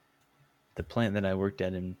automated. The plant that I worked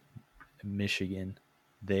at in Michigan,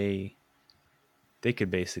 they could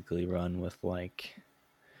basically run with like,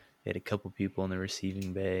 they had a couple people in the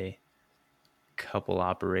receiving bay, couple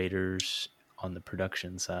operators on the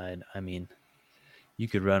production side. I mean, you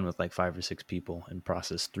could run with like 5 or 6 people and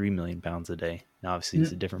process 3 million pounds a day. Now, obviously,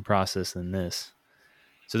 it's a different process than this.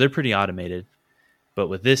 So they're pretty automated. But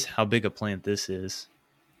with this, how big a plant this is,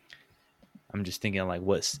 I'm just thinking like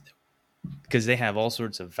because they have all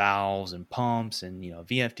sorts of valves and pumps and,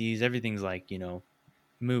 VFDs, everything's like,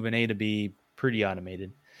 moving A to B, pretty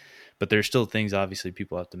automated. But there's still things, obviously,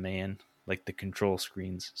 people have to man, like the control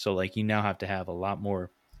screens. So like you now have to have a lot more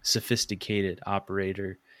sophisticated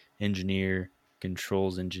operator, engineer,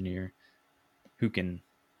 controls engineer who can,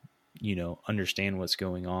 understand what's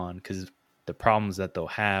going on, because the problems that they'll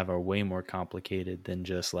have are way more complicated than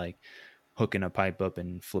just like hooking a pipe up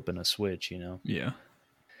and flipping a switch, Yeah.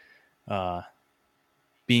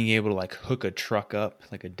 Being able to like hook a truck up,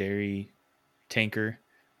 like a dairy tanker,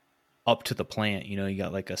 up to the plant, you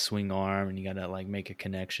got like a swing arm and you got to like make a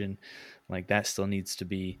connection, like that still needs to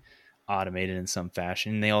be automated in some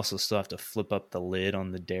fashion. And they also still have to flip up the lid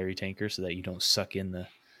on the dairy tanker so that you don't suck in the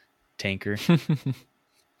tanker.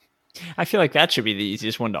 I feel like that should be the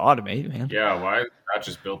easiest one to automate, man. Yeah, why is that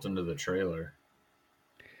just built into the trailer?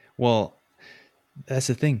 Well, that's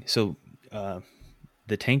the thing. So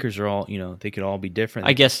the tankers are all, they could all be different.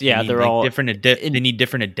 I guess, yeah, they're all different. They need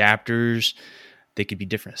different adapters. They could be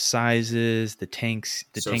different sizes. The tankers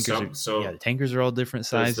are all different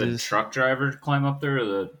sizes. Does the truck driver climb up there,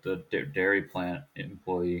 or the dairy plant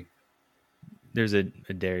employee? There's a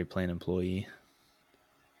dairy plant employee.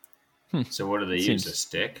 So what do they use? A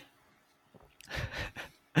stick?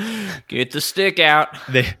 Get the stick out.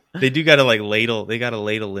 They do got to ladle. They got a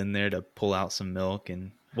ladle in there to pull out some milk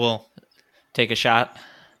and take a shot.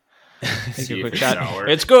 Take a quick shot. Sour.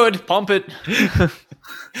 It's good. Pump it.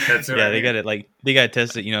 That's yeah. They got to they got to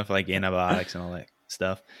test it, for antibiotics and all that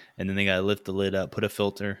stuff. And then they got to lift the lid up, put a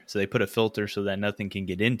filter. So they put a filter so that nothing can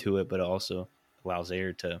get into it, but it also allows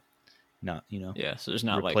air to not, Yeah. So there's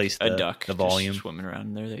not replace a duck, the volume just swimming around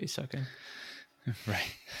in there that you suck in.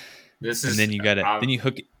 Right. And then you got to then you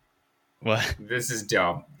hook it. What? This is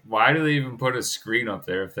dumb. Why do they even put a screen up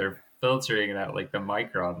there if they're filtering it at the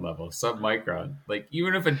micron level, sub-micron?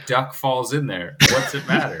 Even if a duck falls in there, what's it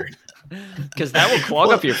matter? Because that will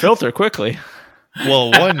clog up your filter quickly.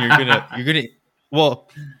 Well, one, you're gonna well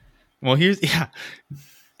here's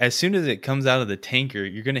as soon as it comes out of the tanker,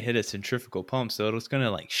 you're gonna hit a centrifugal pump, so it's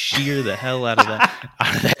gonna shear the hell out of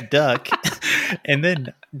that duck. And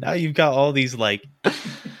then now you've got all these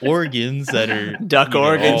organs that are duck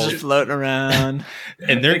organs just floating around,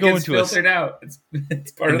 and they're going to filtered out.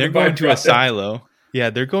 It's part of they're the going to a silo. Yeah,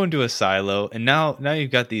 they're going to a silo, and now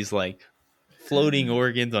you've got these floating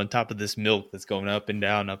organs on top of this milk that's going up and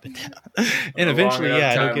down, and eventually,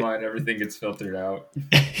 everything gets filtered out.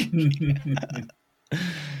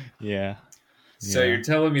 Yeah. So you're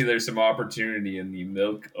telling me there's some opportunity in the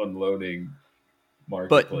milk unloading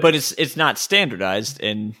marketplace, but it's not standardized.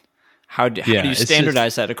 And how do you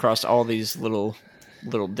standardize that across all these little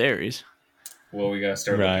dairies? Well, we gotta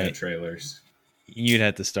start looking at trailers. You'd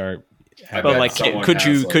have to start. But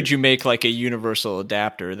could you make a universal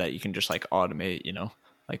adapter that you can just automate?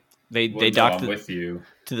 They dock with you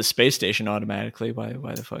to the space station automatically.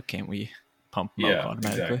 Why the fuck can't we pump milk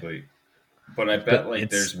automatically? Exactly. But I bet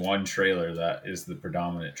there's one trailer that is the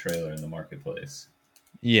predominant trailer in the marketplace.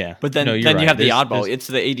 Yeah. But then you have the oddball. It's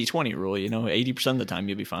the 80-20 rule, 80% of the time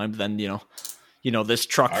you'll be fine. But then, this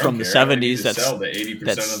truck from the 70s that's sell the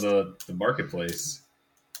 80% of the marketplace.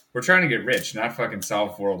 We're trying to get rich, not fucking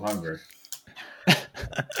solve world hunger.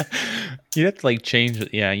 You'd have to change.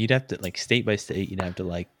 Yeah, you'd have to state by state. You'd have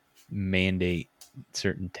to mandate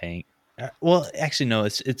certain tank. Well, actually, no.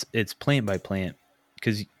 It's plant by plant,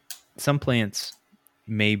 because some plants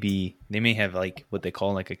may have what they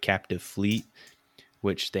call a captive fleet,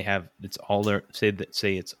 which they have. It's all their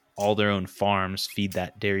say it's all their own farms feed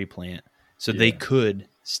that dairy plant, so they could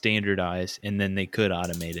standardize and then they could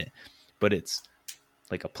automate it, but it's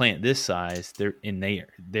a plant this size, they're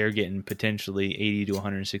getting potentially 80 to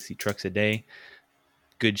 160 trucks a day.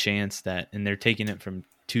 Good chance that, and they're taking it from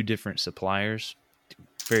two different suppliers.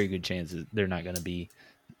 Very good chance that they're not going to be,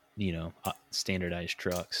 standardized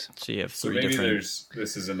trucks. So you have three different.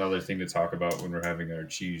 This is another thing to talk about when we're having our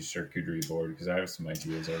cheese charcuterie board, because I have some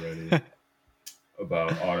ideas already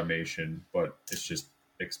about automation, but it's just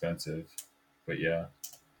expensive. But yeah.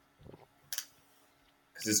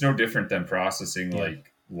 Because it's no different than processing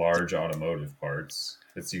large automotive parts.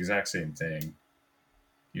 It's the exact same thing.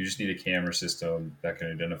 You just need a camera system that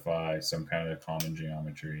can identify some kind of common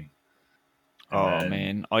geometry.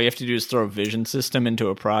 Man, all you have to do is throw a vision system into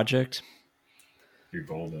a project. You're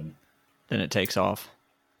golden. Then it takes off.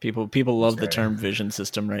 People love the term vision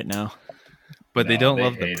system right now, but they don't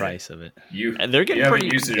love the price of it. They're getting pretty.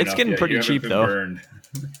 It's getting pretty cheap though. Burned.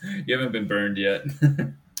 You haven't been burned yet.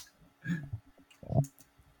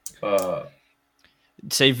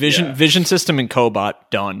 Say vision system and cobot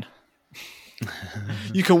done.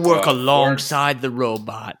 You can work alongside the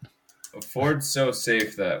robot. Ford's so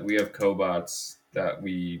safe that we have cobots that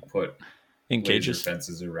we put in cages,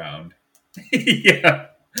 fences around. Yeah,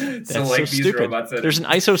 that's so these stupid. Robots there's an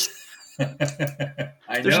ISO.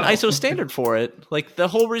 There's an ISO standard for it. The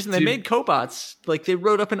whole reason they made cobots, they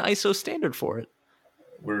wrote up an ISO standard for it.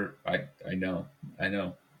 I know.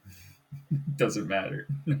 Doesn't matter.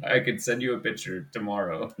 I could send you a picture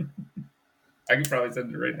tomorrow. I can probably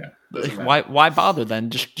send it right now. Why bother then?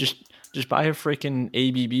 Just buy a freaking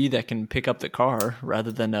ABB that can pick up the car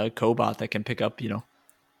rather than a cobot that can pick up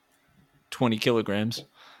 20 kilograms.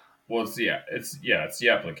 Well, it's the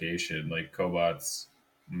application. Cobots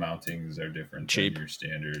mountings are different than your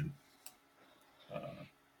standard.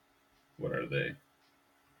 what are they?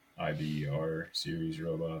 IBR series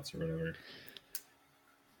robots or whatever.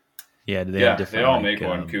 Yeah, do they have different? They all make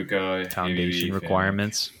one. KUKA, foundation ABB,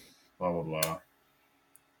 requirements. Fanuc, blah blah blah.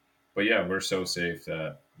 But yeah, we're so safe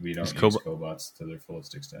that we don't use cobots to their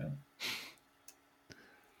fullest extent.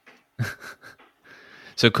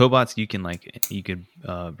 So cobots, you could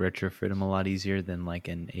retrofit them a lot easier than like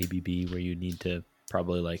an ABB, where you need to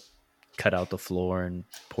probably like cut out the floor and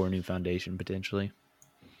pour new foundation potentially.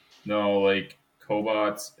 No, like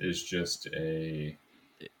cobots is just a.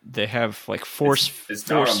 They have like force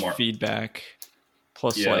feedback.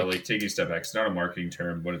 Plus, like taking a step back. It's not a marketing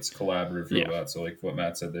term, but it's collaborative robots. So like what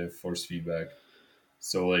Matt said, they have force feedback.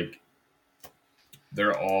 So like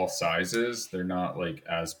they're all sizes. They're not like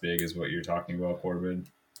as big as what you're talking about, Corbin.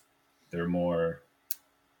 They're more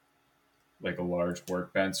like a large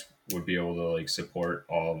workbench would be able to like support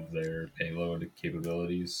all of their payload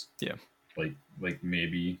capabilities. Yeah. Like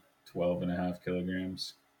maybe 12.5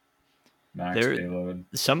 kilograms max payload.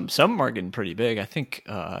 Some are getting pretty big. I think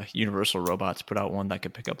Universal Robots put out one that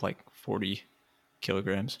could pick up like 40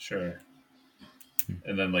 kilograms. Sure.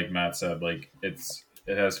 And then like Matt said, like it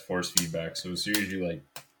has force feedback, so as soon as you like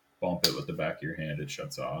bump it with the back of your hand, it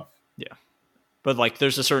shuts off. Yeah. But like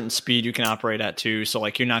there's a certain speed you can operate at too, so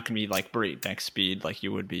like you're not gonna be like breakneck speed like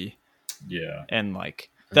you would be. Yeah. And like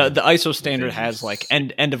the ISO standard has like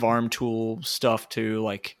end of arm tool stuff too,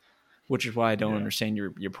 like, which is why I don't understand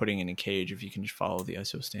you're putting in a cage if you can just follow the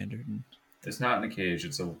ISO standard. And... It's not in a cage.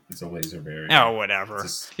 It's a laser barrier. Oh, whatever.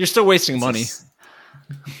 You're still wasting money.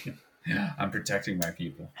 I'm protecting my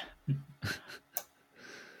people.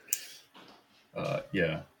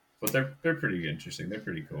 Yeah, but they're pretty interesting. They're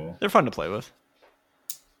pretty cool. They're fun to play with.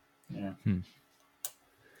 Yeah.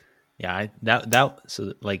 Yeah,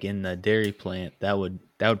 so like in the dairy plant, that would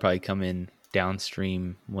probably come in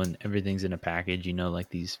downstream when everything's in a package, like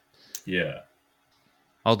these. Yeah.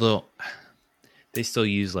 Although they still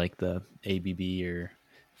use like the ABB or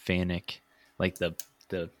Fanuc, like the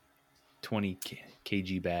 20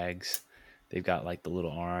 kg bags. They've got like the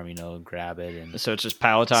little arm, grab it, and so it's just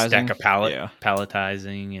palletizing, stack a pallet,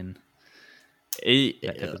 palletizing, and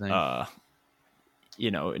that type of thing.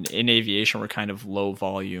 In aviation, we're kind of low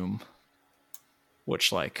volume,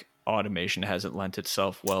 which like automation hasn't lent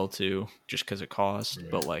itself well to, just because of cost.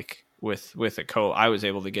 Right. But like with I was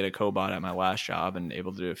able to get a cobot at my last job and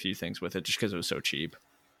able to do a few things with it just because it was so cheap.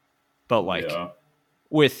 But like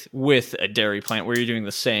with a dairy plant where you're doing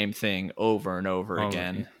the same thing over and over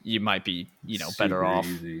again, you might be better off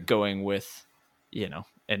going with an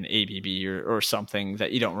ABB or something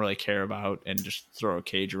that you don't really care about and just throw a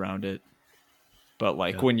cage around it. But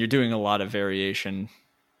like when you're doing a lot of variation,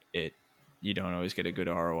 you don't always get a good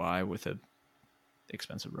ROI with a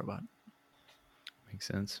expensive robot. Makes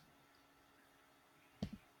sense.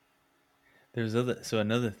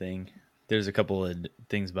 Another thing. There's a couple of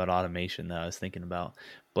things about automation that I was thinking about,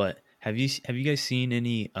 but have you guys seen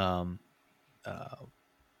any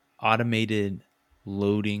automated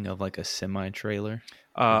loading of like a semi trailer?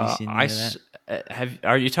 Are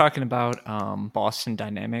you talking about Boston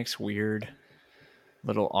Dynamics weird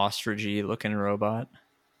little ostrichy looking robot?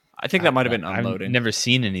 I think that might have been unloading. I've never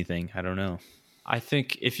seen anything. I don't know. I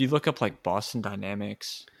think if you look up like Boston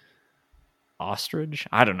Dynamics ostrich,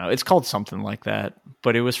 I don't know. It's called something like that,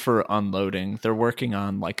 but it was for unloading. They're working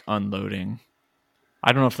on like unloading.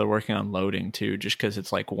 I don't know if they're working on loading too, just because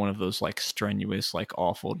it's like one of those like strenuous, like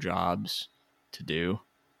awful jobs to do,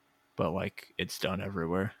 but like it's done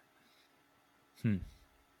everywhere.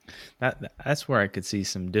 That's where I could see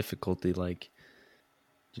some difficulty, like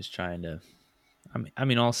just trying to. I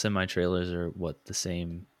mean, all semi trailers are the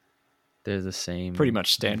same. They're the same, pretty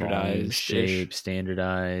much standardized shape,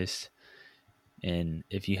 standardized. And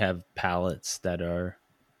if you have pallets that are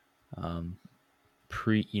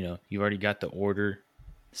you've already got the order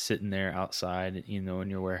sitting there outside, in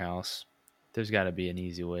your warehouse, there's got to be an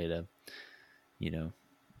easy way to,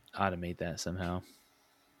 automate that somehow.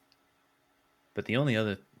 But the only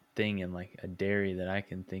other thing in like a dairy that I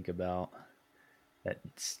can think about that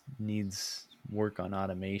needs work on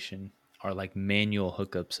automation are like manual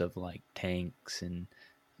hookups of like tanks and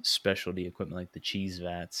specialty equipment like the cheese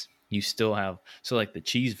vats. You still have, like the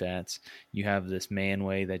cheese vats, you have this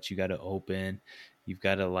manway that you got to open. You've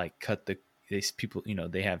got to like cut these people,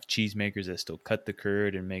 they have cheese makers that still cut the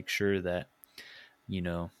curd and make sure that,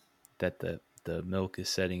 that the milk is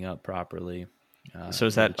setting up properly. So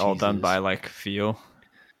is that all done by like feel?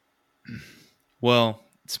 Well,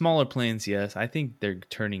 smaller planes, yes. I think they're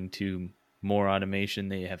turning to more automation.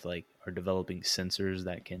 They have are developing sensors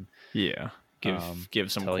that can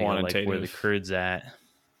give some quantitative where the curd's at.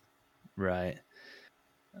 Right.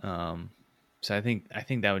 So I think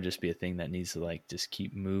that would just be a thing that needs to like just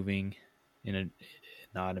keep moving in an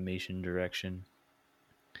automation direction.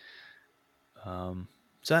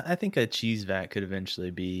 So I think a cheese vat could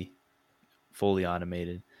eventually be fully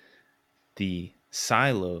automated. The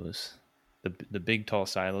silos, the big tall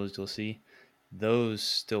silos you'll see, those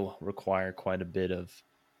still require quite a bit of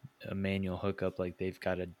a manual hookup. Like they've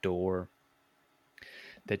got a door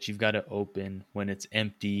that you've got to open when it's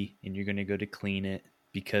empty and you're going to go to clean it,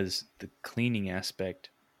 because the cleaning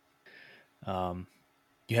aspect,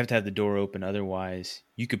 you have to have the door open. Otherwise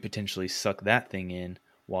you could potentially suck that thing in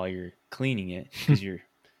while you're cleaning it, because you're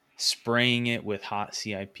spraying it with hot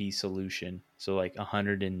CIP solution. So like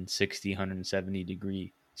 160, 170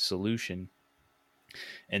 degree solution.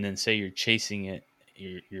 And then say you're chasing it,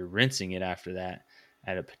 you're rinsing it after that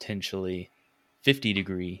at a potentially 50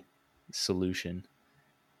 degree solution.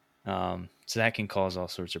 So that can cause all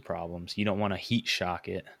sorts of problems. You don't want to heat shock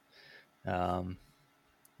it.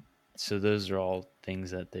 So those are all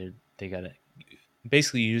things that they got to,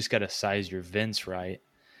 basically you just got to size your vents right.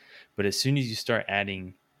 But as soon as you start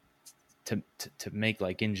adding to make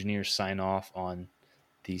like engineers sign off on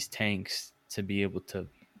these tanks to be able to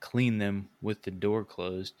clean them with the door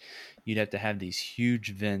closed, you'd have to have these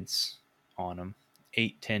huge vents on them,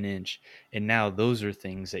 8-10 inch. And now those are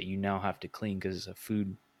things that you now have to clean because it's a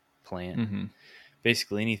food plant. Mm-hmm.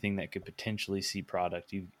 Basically anything that could potentially see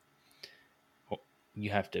product, you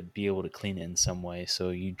have to be able to clean it in some way.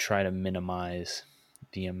 So you try to minimize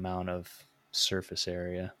the amount of surface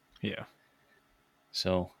area. Yeah.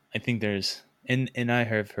 So I think there's, and I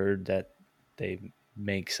have heard that they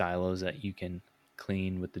make silos that you can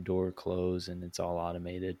clean with the door closed and it's all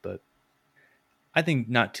automated. But I think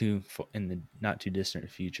in the not too distant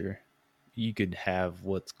future, you could have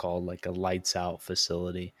what's called like a lights out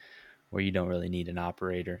facility where you don't really need an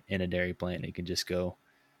operator in a dairy plant. It can just go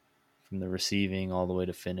from the receiving all the way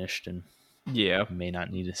to finished, and you may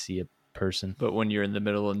not need to see a person. But when you're in the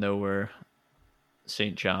middle of nowhere,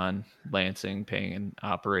 St. John, Lansing, paying an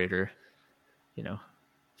operator,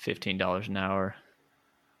 $15 an hour,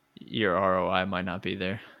 your ROI might not be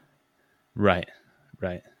there. Right.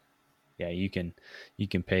 Yeah, you can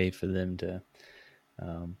pay for them to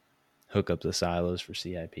hook up the silos for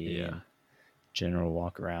CIP. And general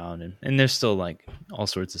walk around, and there's still like all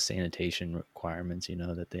sorts of sanitation requirements,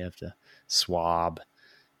 that they have to swab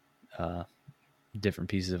different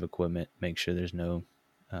pieces of equipment, make sure there's no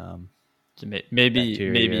maybe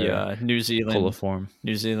New Zealand, coliform.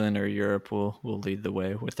 New Zealand or Europe will lead the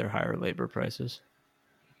way with their higher labor prices.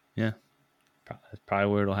 Yeah, that's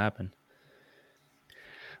probably where it'll happen.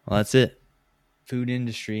 Well, that's it. Food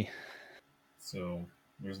industry. So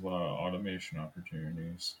there's a lot of automation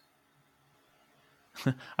opportunities.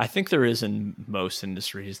 I think there is in most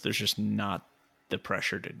industries. There's just not the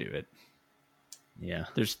pressure to do it. Yeah.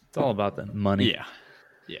 It's all about the money.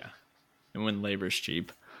 Yeah. And when labor's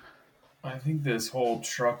cheap. I think this whole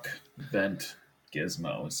truck vent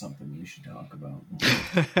gizmo is something you should talk about.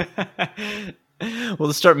 Well,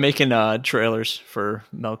 let's start making trailers for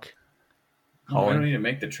milk. No, we don't need to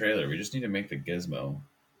make the trailer. We just need to make the gizmo.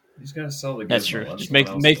 You just got to sell the gizmo. That's true. Just make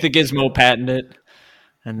the gizmo, patent it,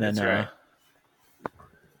 and then... That's right.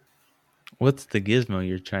 What's the gizmo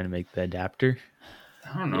you're trying to make? The adapter?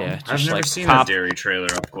 I don't know. Yeah, I've never seen a dairy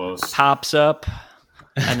trailer up close. Pops up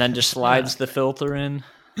and then just slides the filter in.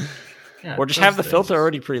 Yeah, or just have the filter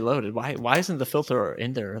already preloaded. Why isn't the filter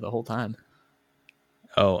in there the whole time?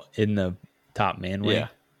 Oh, in the top manway? Yeah.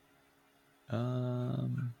 I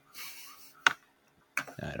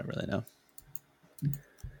don't really know.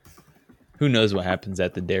 Who knows what happens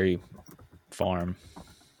at the dairy farm?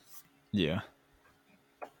 Yeah.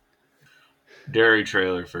 Dairy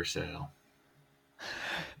trailer for sale.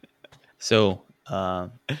 So,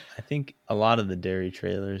 I think a lot of the dairy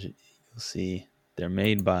trailers you'll see, they're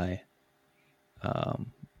made by,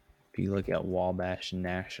 if you look at Wabash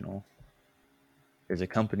National, there's a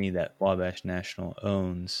company that Wabash National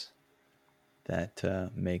owns that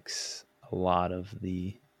makes a lot of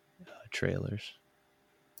the trailers.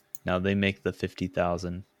 Now they make the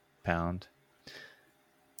 50,000 pound.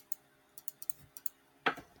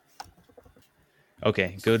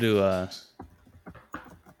 Okay, go to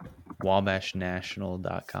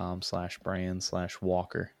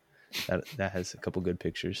wabashnational.com/brand/Walker. That has a couple good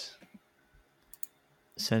pictures.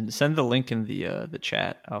 Send the link in the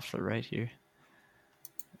chat off the right here.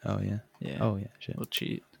 Oh yeah. Yeah. Oh yeah. Shit. We'll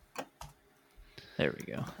cheat. There we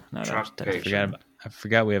go. I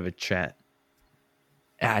forgot we have a chat.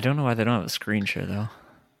 I don't know why they don't have a screen share though.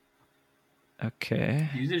 Okay.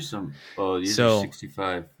 These are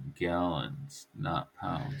 65 gallons, not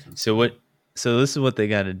pounds. So what So this is what they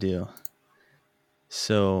got to do.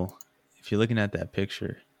 So if you're looking at that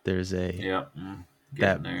picture, there's a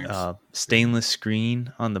stainless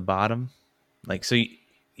screen on the bottom. Like, so you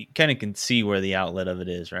kind of can see where the outlet of it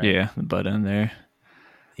is, right? Yeah, the button there.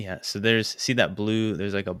 Yeah. So see that blue,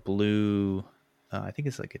 there's like a blue, I think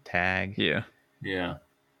it's like a tag. Yeah. Yeah.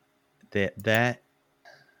 That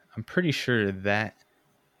I'm pretty sure that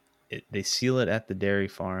they seal it at the dairy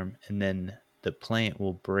farm, and then the plant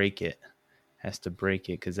will has to break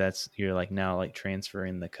it, because you're like now like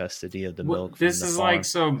transferring the custody of the milk. This is farm. Like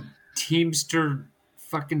some Teamster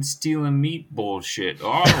fucking stealing meat bullshit. Oh,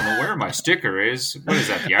 I don't know where my sticker is. What is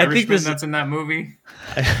that? The Irishman that's in that movie?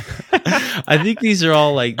 I think these are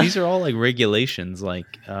all like regulations, like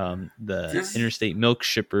the interstate milk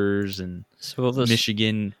shippers and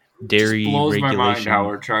Michigan dairy blows regulation. My mind how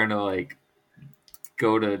we're trying to like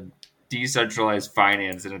go to decentralized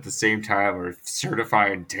finance, and at the same time we're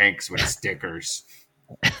certifying tanks with stickers.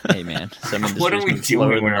 Hey man, what are we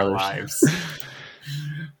doing with our lives?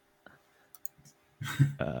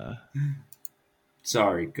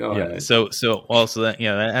 Sorry, go ahead. So that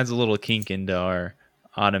adds a little kink into our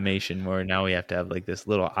automation, where now we have to have like this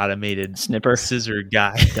little automated snipper scissor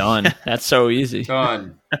guy. Done. That's so easy.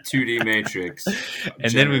 Done. 2D matrix.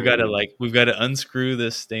 And then we've got to unscrew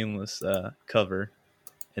this stainless cover,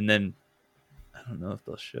 and then I don't know if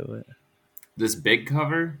they'll show it. This big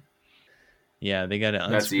cover? Yeah, they got to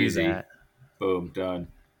unscrew that. Boom, done.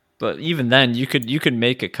 But even then, you could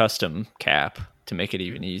make a custom cap to make it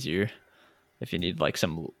even easier. If you need like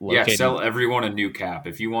some locating. Yeah, sell everyone a new cap.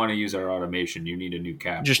 If you want to use our automation, you need a new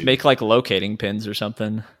cap. Just make like locating pins or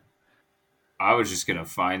something. I was just gonna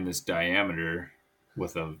find this diameter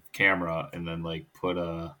with a camera and then like put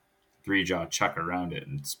a 3-jaw chuck around it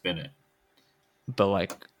and spin it. But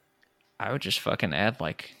like, I would just fucking add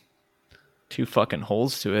like 2 fucking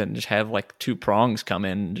holes to it and just have like 2 prongs come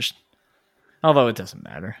in and just. Although it doesn't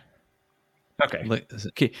matter. Okay. Look,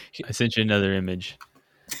 I sent you another image.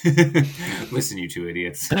 Listen, you 2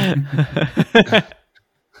 idiots.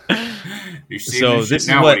 You see so this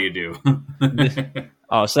now, what do you do?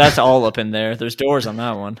 Oh, so that's all up in there. There's doors on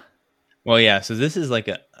that one. Well, yeah. So this is like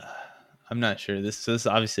I'm not sure. This is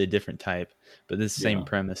obviously a different type, but this is the same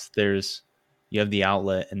premise. You have the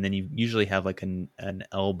outlet, and then you usually have like an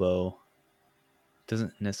elbow. It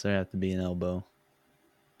doesn't necessarily have to be an elbow,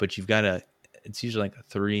 but you've got it's usually like a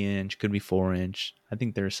 3-inch, could be 4-inch. I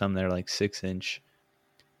think there are some that are like 6-inch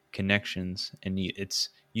connections, and it's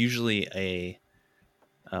usually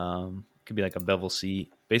could be like a bevel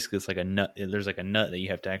seat. Basically, it's like a nut. There's like a nut that you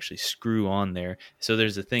have to actually screw on there. So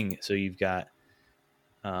there's a thing. So you've got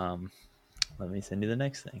let me send you the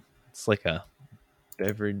next thing. It's like a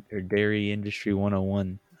beverage or dairy industry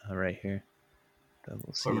 101 right here.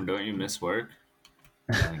 Bevel seat. Corbin, don't you miss work?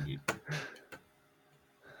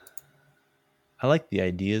 I like the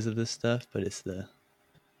ideas of this stuff, but it's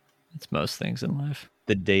most things in life.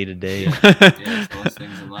 The day-to-day. Yeah, it's most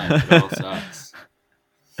things in life. It all sucks.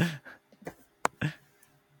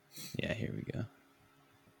 Yeah, here we go.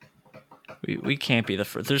 We can't be the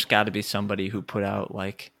first. There's got to be somebody who put out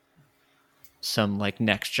like some like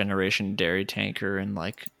next generation dairy tanker and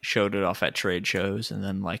like showed it off at trade shows, and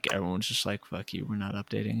then like everyone's just like, "Fuck you, we're not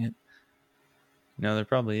updating it." No, there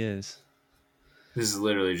probably is. This is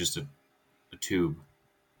literally just a tube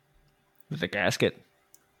with a gasket.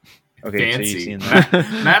 Okay, fancy. So you've seen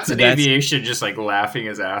that. Matt's in aviation, just like laughing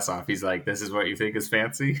his ass off. He's like, "This is what you think is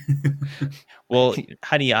fancy." Well,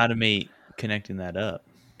 how do you automate connecting that up,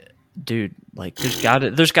 dude? Like, there's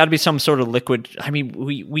got to be some sort of liquid. I mean,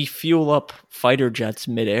 we fuel up fighter jets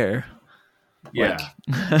midair. Yeah,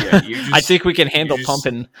 I think we can handle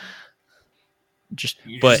pumping.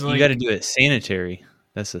 But you got to do it sanitary.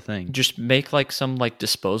 That's the thing. Just make like some like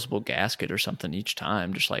disposable gasket or something each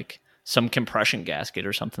time. Just like some compression gasket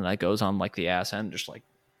or something that goes on like the ass end. Just like,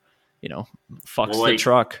 fucks the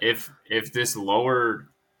truck. If this lower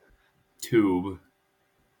tube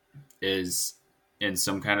is in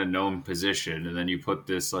some kind of known position, and then you put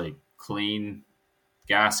this like clean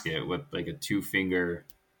gasket with like a 2-finger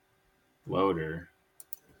loader,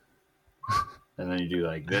 and then you do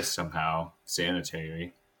like this somehow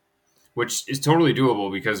sanitary. Which is totally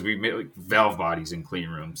doable because we make like valve bodies in clean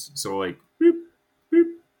rooms. So like, boop,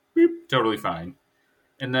 boop, boop, totally fine.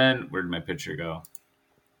 And then, where did my picture go?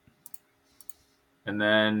 And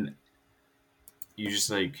then you just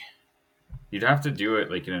like, you'd have to do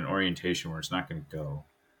it like in an orientation where it's not going to go.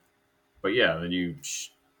 But yeah, then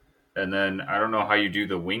and then I don't know how you do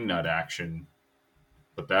the wing nut action,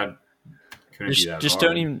 but that couldn't be that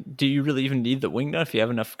hard. Do you really even need the wing nut if you have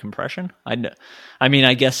enough compression? I mean,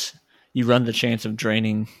 I guess you run the chance of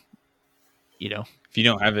draining if you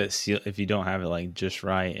don't have it seal, if you don't have it like just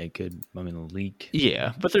right, it could leak.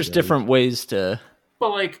 Yeah, but there's different ways to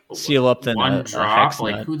seal up than one a drop. hex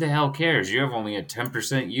Like nut. who the hell cares? You have only a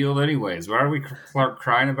 10% yield anyways. Why are we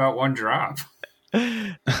crying about one drop?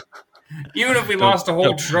 Even if we lost a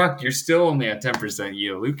whole truck, you're still only at 10%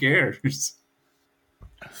 yield. Who cares?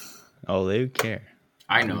 Oh, they care.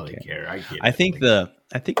 I know they care. I get it.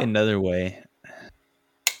 I think another way.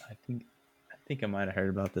 I think I might have heard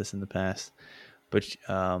about this in the past, but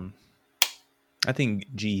I think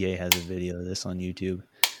GEA has a video of this on YouTube.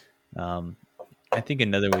 I think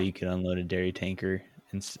another way you could unload a dairy tanker,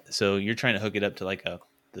 and so you're trying to hook it up to like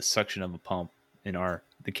the suction of a pump in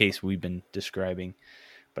the case we've been describing.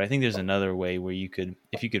 But I think there's another way where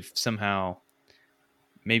if you could somehow,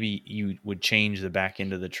 maybe you would change the back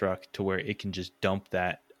end of the truck to where it can just dump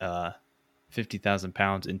that 50,000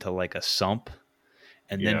 pounds into like a sump,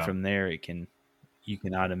 and then from there you can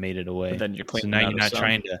automate it away. But then you're cleaning so now out you're a not sump.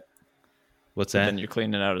 trying to. What's that? Then you're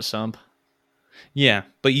cleaning out a sump. Yeah,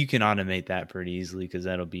 but you can automate that pretty easily because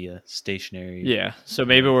that'll be a stationary. Yeah, so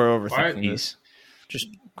maybe we're overthinking Why- this. Just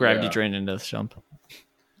gravity Yeah. drain into the sump.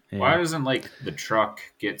 Yeah. Why doesn't like the truck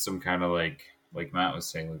get some kind of like Matt was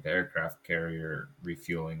saying, like the aircraft carrier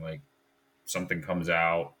refueling, like something comes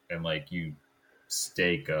out and like you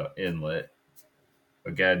stake a inlet.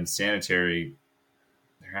 Again, sanitary,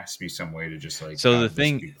 there has to be some way to just like So have the this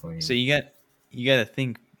thing, be clean. so you got to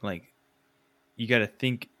think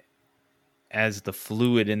as the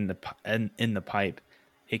fluid in the pipe,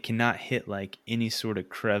 it cannot hit like any sort of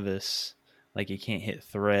crevice, like it can't hit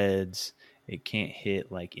threads, it can't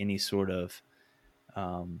hit like any sort of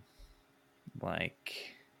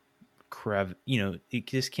like it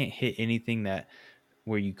just can't hit anything that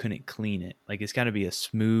where you couldn't clean it. Like it's got to be a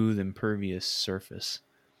smooth, impervious surface.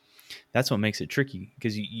 That's what makes it tricky,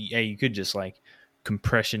 because you could just like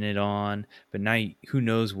compression it on, but now who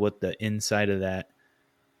knows what the inside of that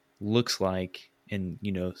looks like, and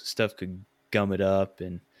stuff could gum it up,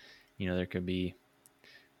 and there could be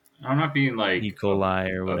I'm not being like E. coli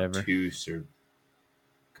or whatever. obtuse or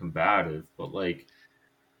combative, but like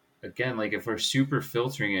again, like if we're super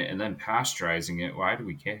filtering it and then pasteurizing it, why do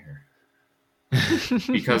we care?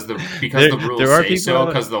 Because the rules there are say people so, that-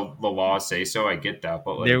 because the laws say so. I get that,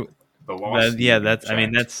 but like the laws,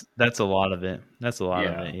 that's a lot of it. That's a lot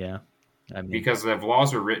of it. Yeah, I mean, because the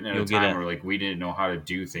laws were written at a You'll get time it. where like we didn't know how to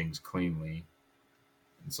do things cleanly,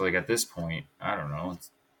 and so like at this point, I don't know.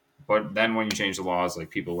 But then when you change the laws, like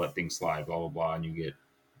people let things slide, blah blah blah, and you get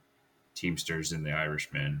Teamsters and the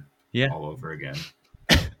Irishmen all over again.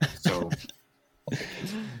 So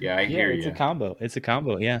yeah, I hear it's you. a combo. It's a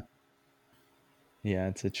combo. Yeah,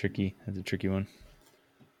 it's a tricky one.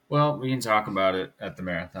 Well, we can talk about it at the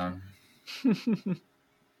marathon.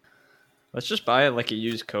 Let's just buy it like a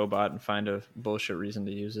used Cobot and find a bullshit reason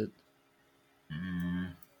to use it.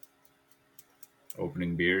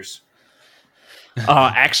 Opening beers.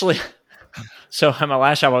 Actually, so at my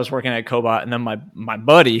last job, I was working at Cobot, and then my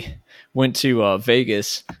buddy went to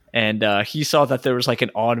Vegas, and he saw that there was like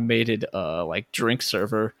an automated like drink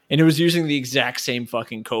server, and it was using the exact same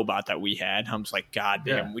fucking Cobot that we had. I was like, God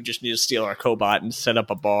damn, we just need to steal our Cobot and set up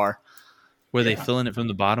a bar. Were they filling it from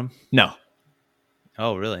the bottom? No.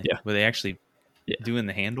 Oh, really? Yeah. Were they actually doing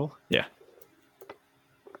the handle? Yeah.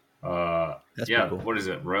 That's Yeah. cool. What is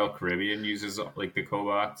it? Royal Caribbean uses like the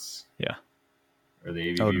Cobots. Yeah. Or the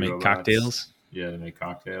ABB Oh, to make robots. cocktails? Yeah, to make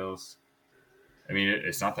cocktails. I mean,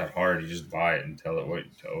 it's not that hard. You just buy it and tell it what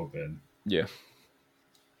to open. Yeah.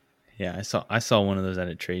 Yeah, I saw one of those at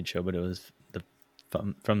a trade show, but it was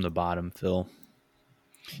from the bottom fill.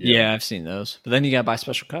 Yeah, I've seen those. But then you gotta buy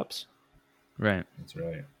special cups. Right. That's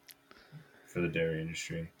right. For the dairy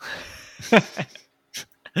industry.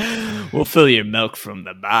 We'll fill your milk from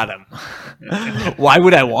the bottom. Why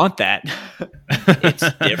would I want that? It's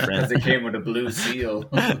Because different. it came with a blue seal.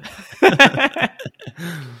 All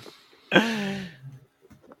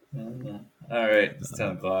right, it's 10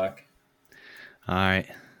 o'clock. All right.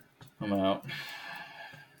 I'm out.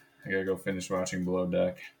 I gotta go finish watching Below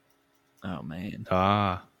Deck. Oh man.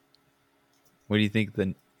 What do you think Of what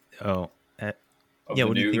the do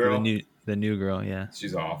you new think girl? of the new girl? Yeah.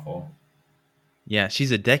 She's awful. Yeah,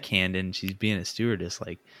 she's a deckhand and she's being a stewardess.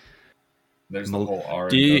 Like, There's the whole R.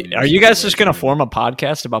 Are you guys just gonna form a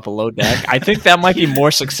podcast about Below Deck? I think that might be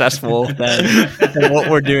more successful than what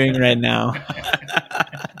we're doing right now.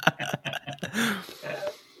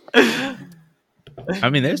 I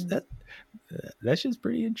mean, there's that. That's just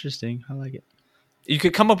pretty interesting. I like it. You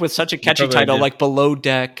could come up with such a catchy probably title did. like Below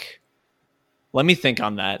Deck. Let me think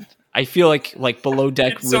on that. I feel like Below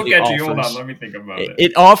Deck it's so really catchy. offers. Hold on, let me think about it.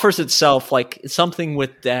 It offers itself like something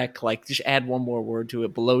with deck. Like just add one more word to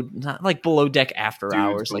it. Not like Below Deck After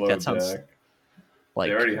Hours. Below Like that sounds Deck. like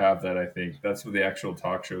They already have that. I think that's what the actual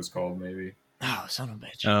talk show is called. Maybe. Oh, son of a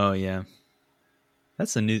bitch. Oh yeah,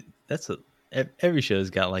 every show's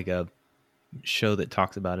got like a show that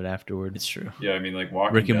talks about it afterward. It's true. Yeah, I mean, like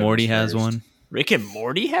Walking Rick and Dead Morty was has first. one. Rick and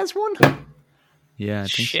Morty has one? Yeah, I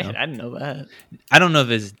think Shit, so. I didn't know that. I don't know if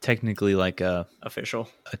it's technically like a Official.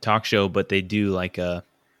 talk show, but they do like a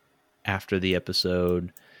after the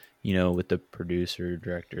episode, with the producer,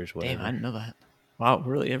 directors, whatever. Damn, I didn't know that. Wow,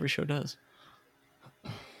 really? Every show does.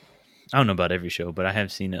 I don't know about every show, but I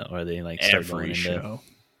have seen it where they like start going Every into show.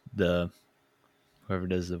 the whoever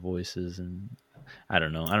does the voices, and I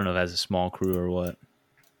don't know if it has a small crew or what.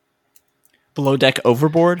 Below Deck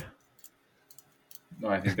Overboard? No,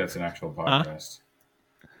 I think that's an actual podcast.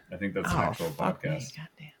 I think that's an actual fuck me, podcast.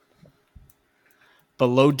 goddamn.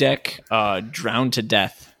 Below Deck Drowned to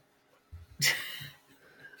Death.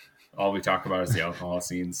 All we talk about is the alcohol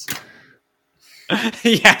scenes.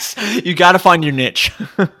 Yes, you got to find your niche.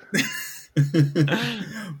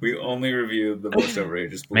 We only review the most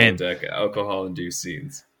outrageous Below Deck alcohol-induced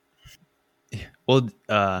scenes. Well,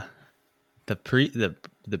 the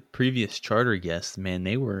previous charter guests, man,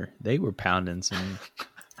 they were pounding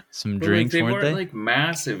some drinks, they weren't they? Like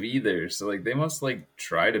massive either, so like they must like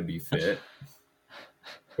try to be fit,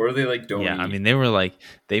 or they like don't. Yeah, eat. I mean, they were like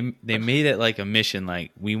they made it like a mission.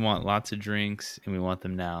 Like, we want lots of drinks and we want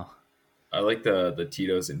them now. I like the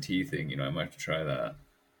Tito's and tea thing. I might have to try that.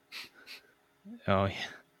 Oh yeah,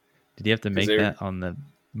 did you have to make that on the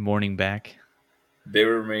morning back? They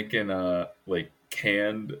were making like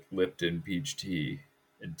canned Lipton peach tea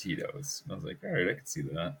and Tito's. And I was like, all right, I can see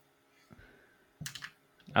that.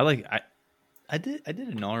 I did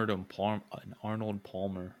an Arnold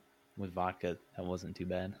Palmer with vodka. That wasn't too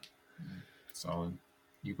bad. Solid.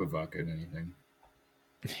 You put vodka in anything.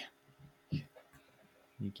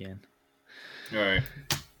 You can. All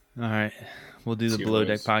right. We'll do the Below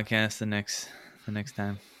Deck podcast the next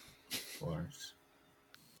time. Of course.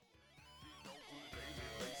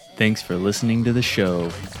 Thanks for listening to the show.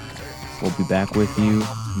 We'll be back with you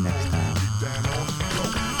next time.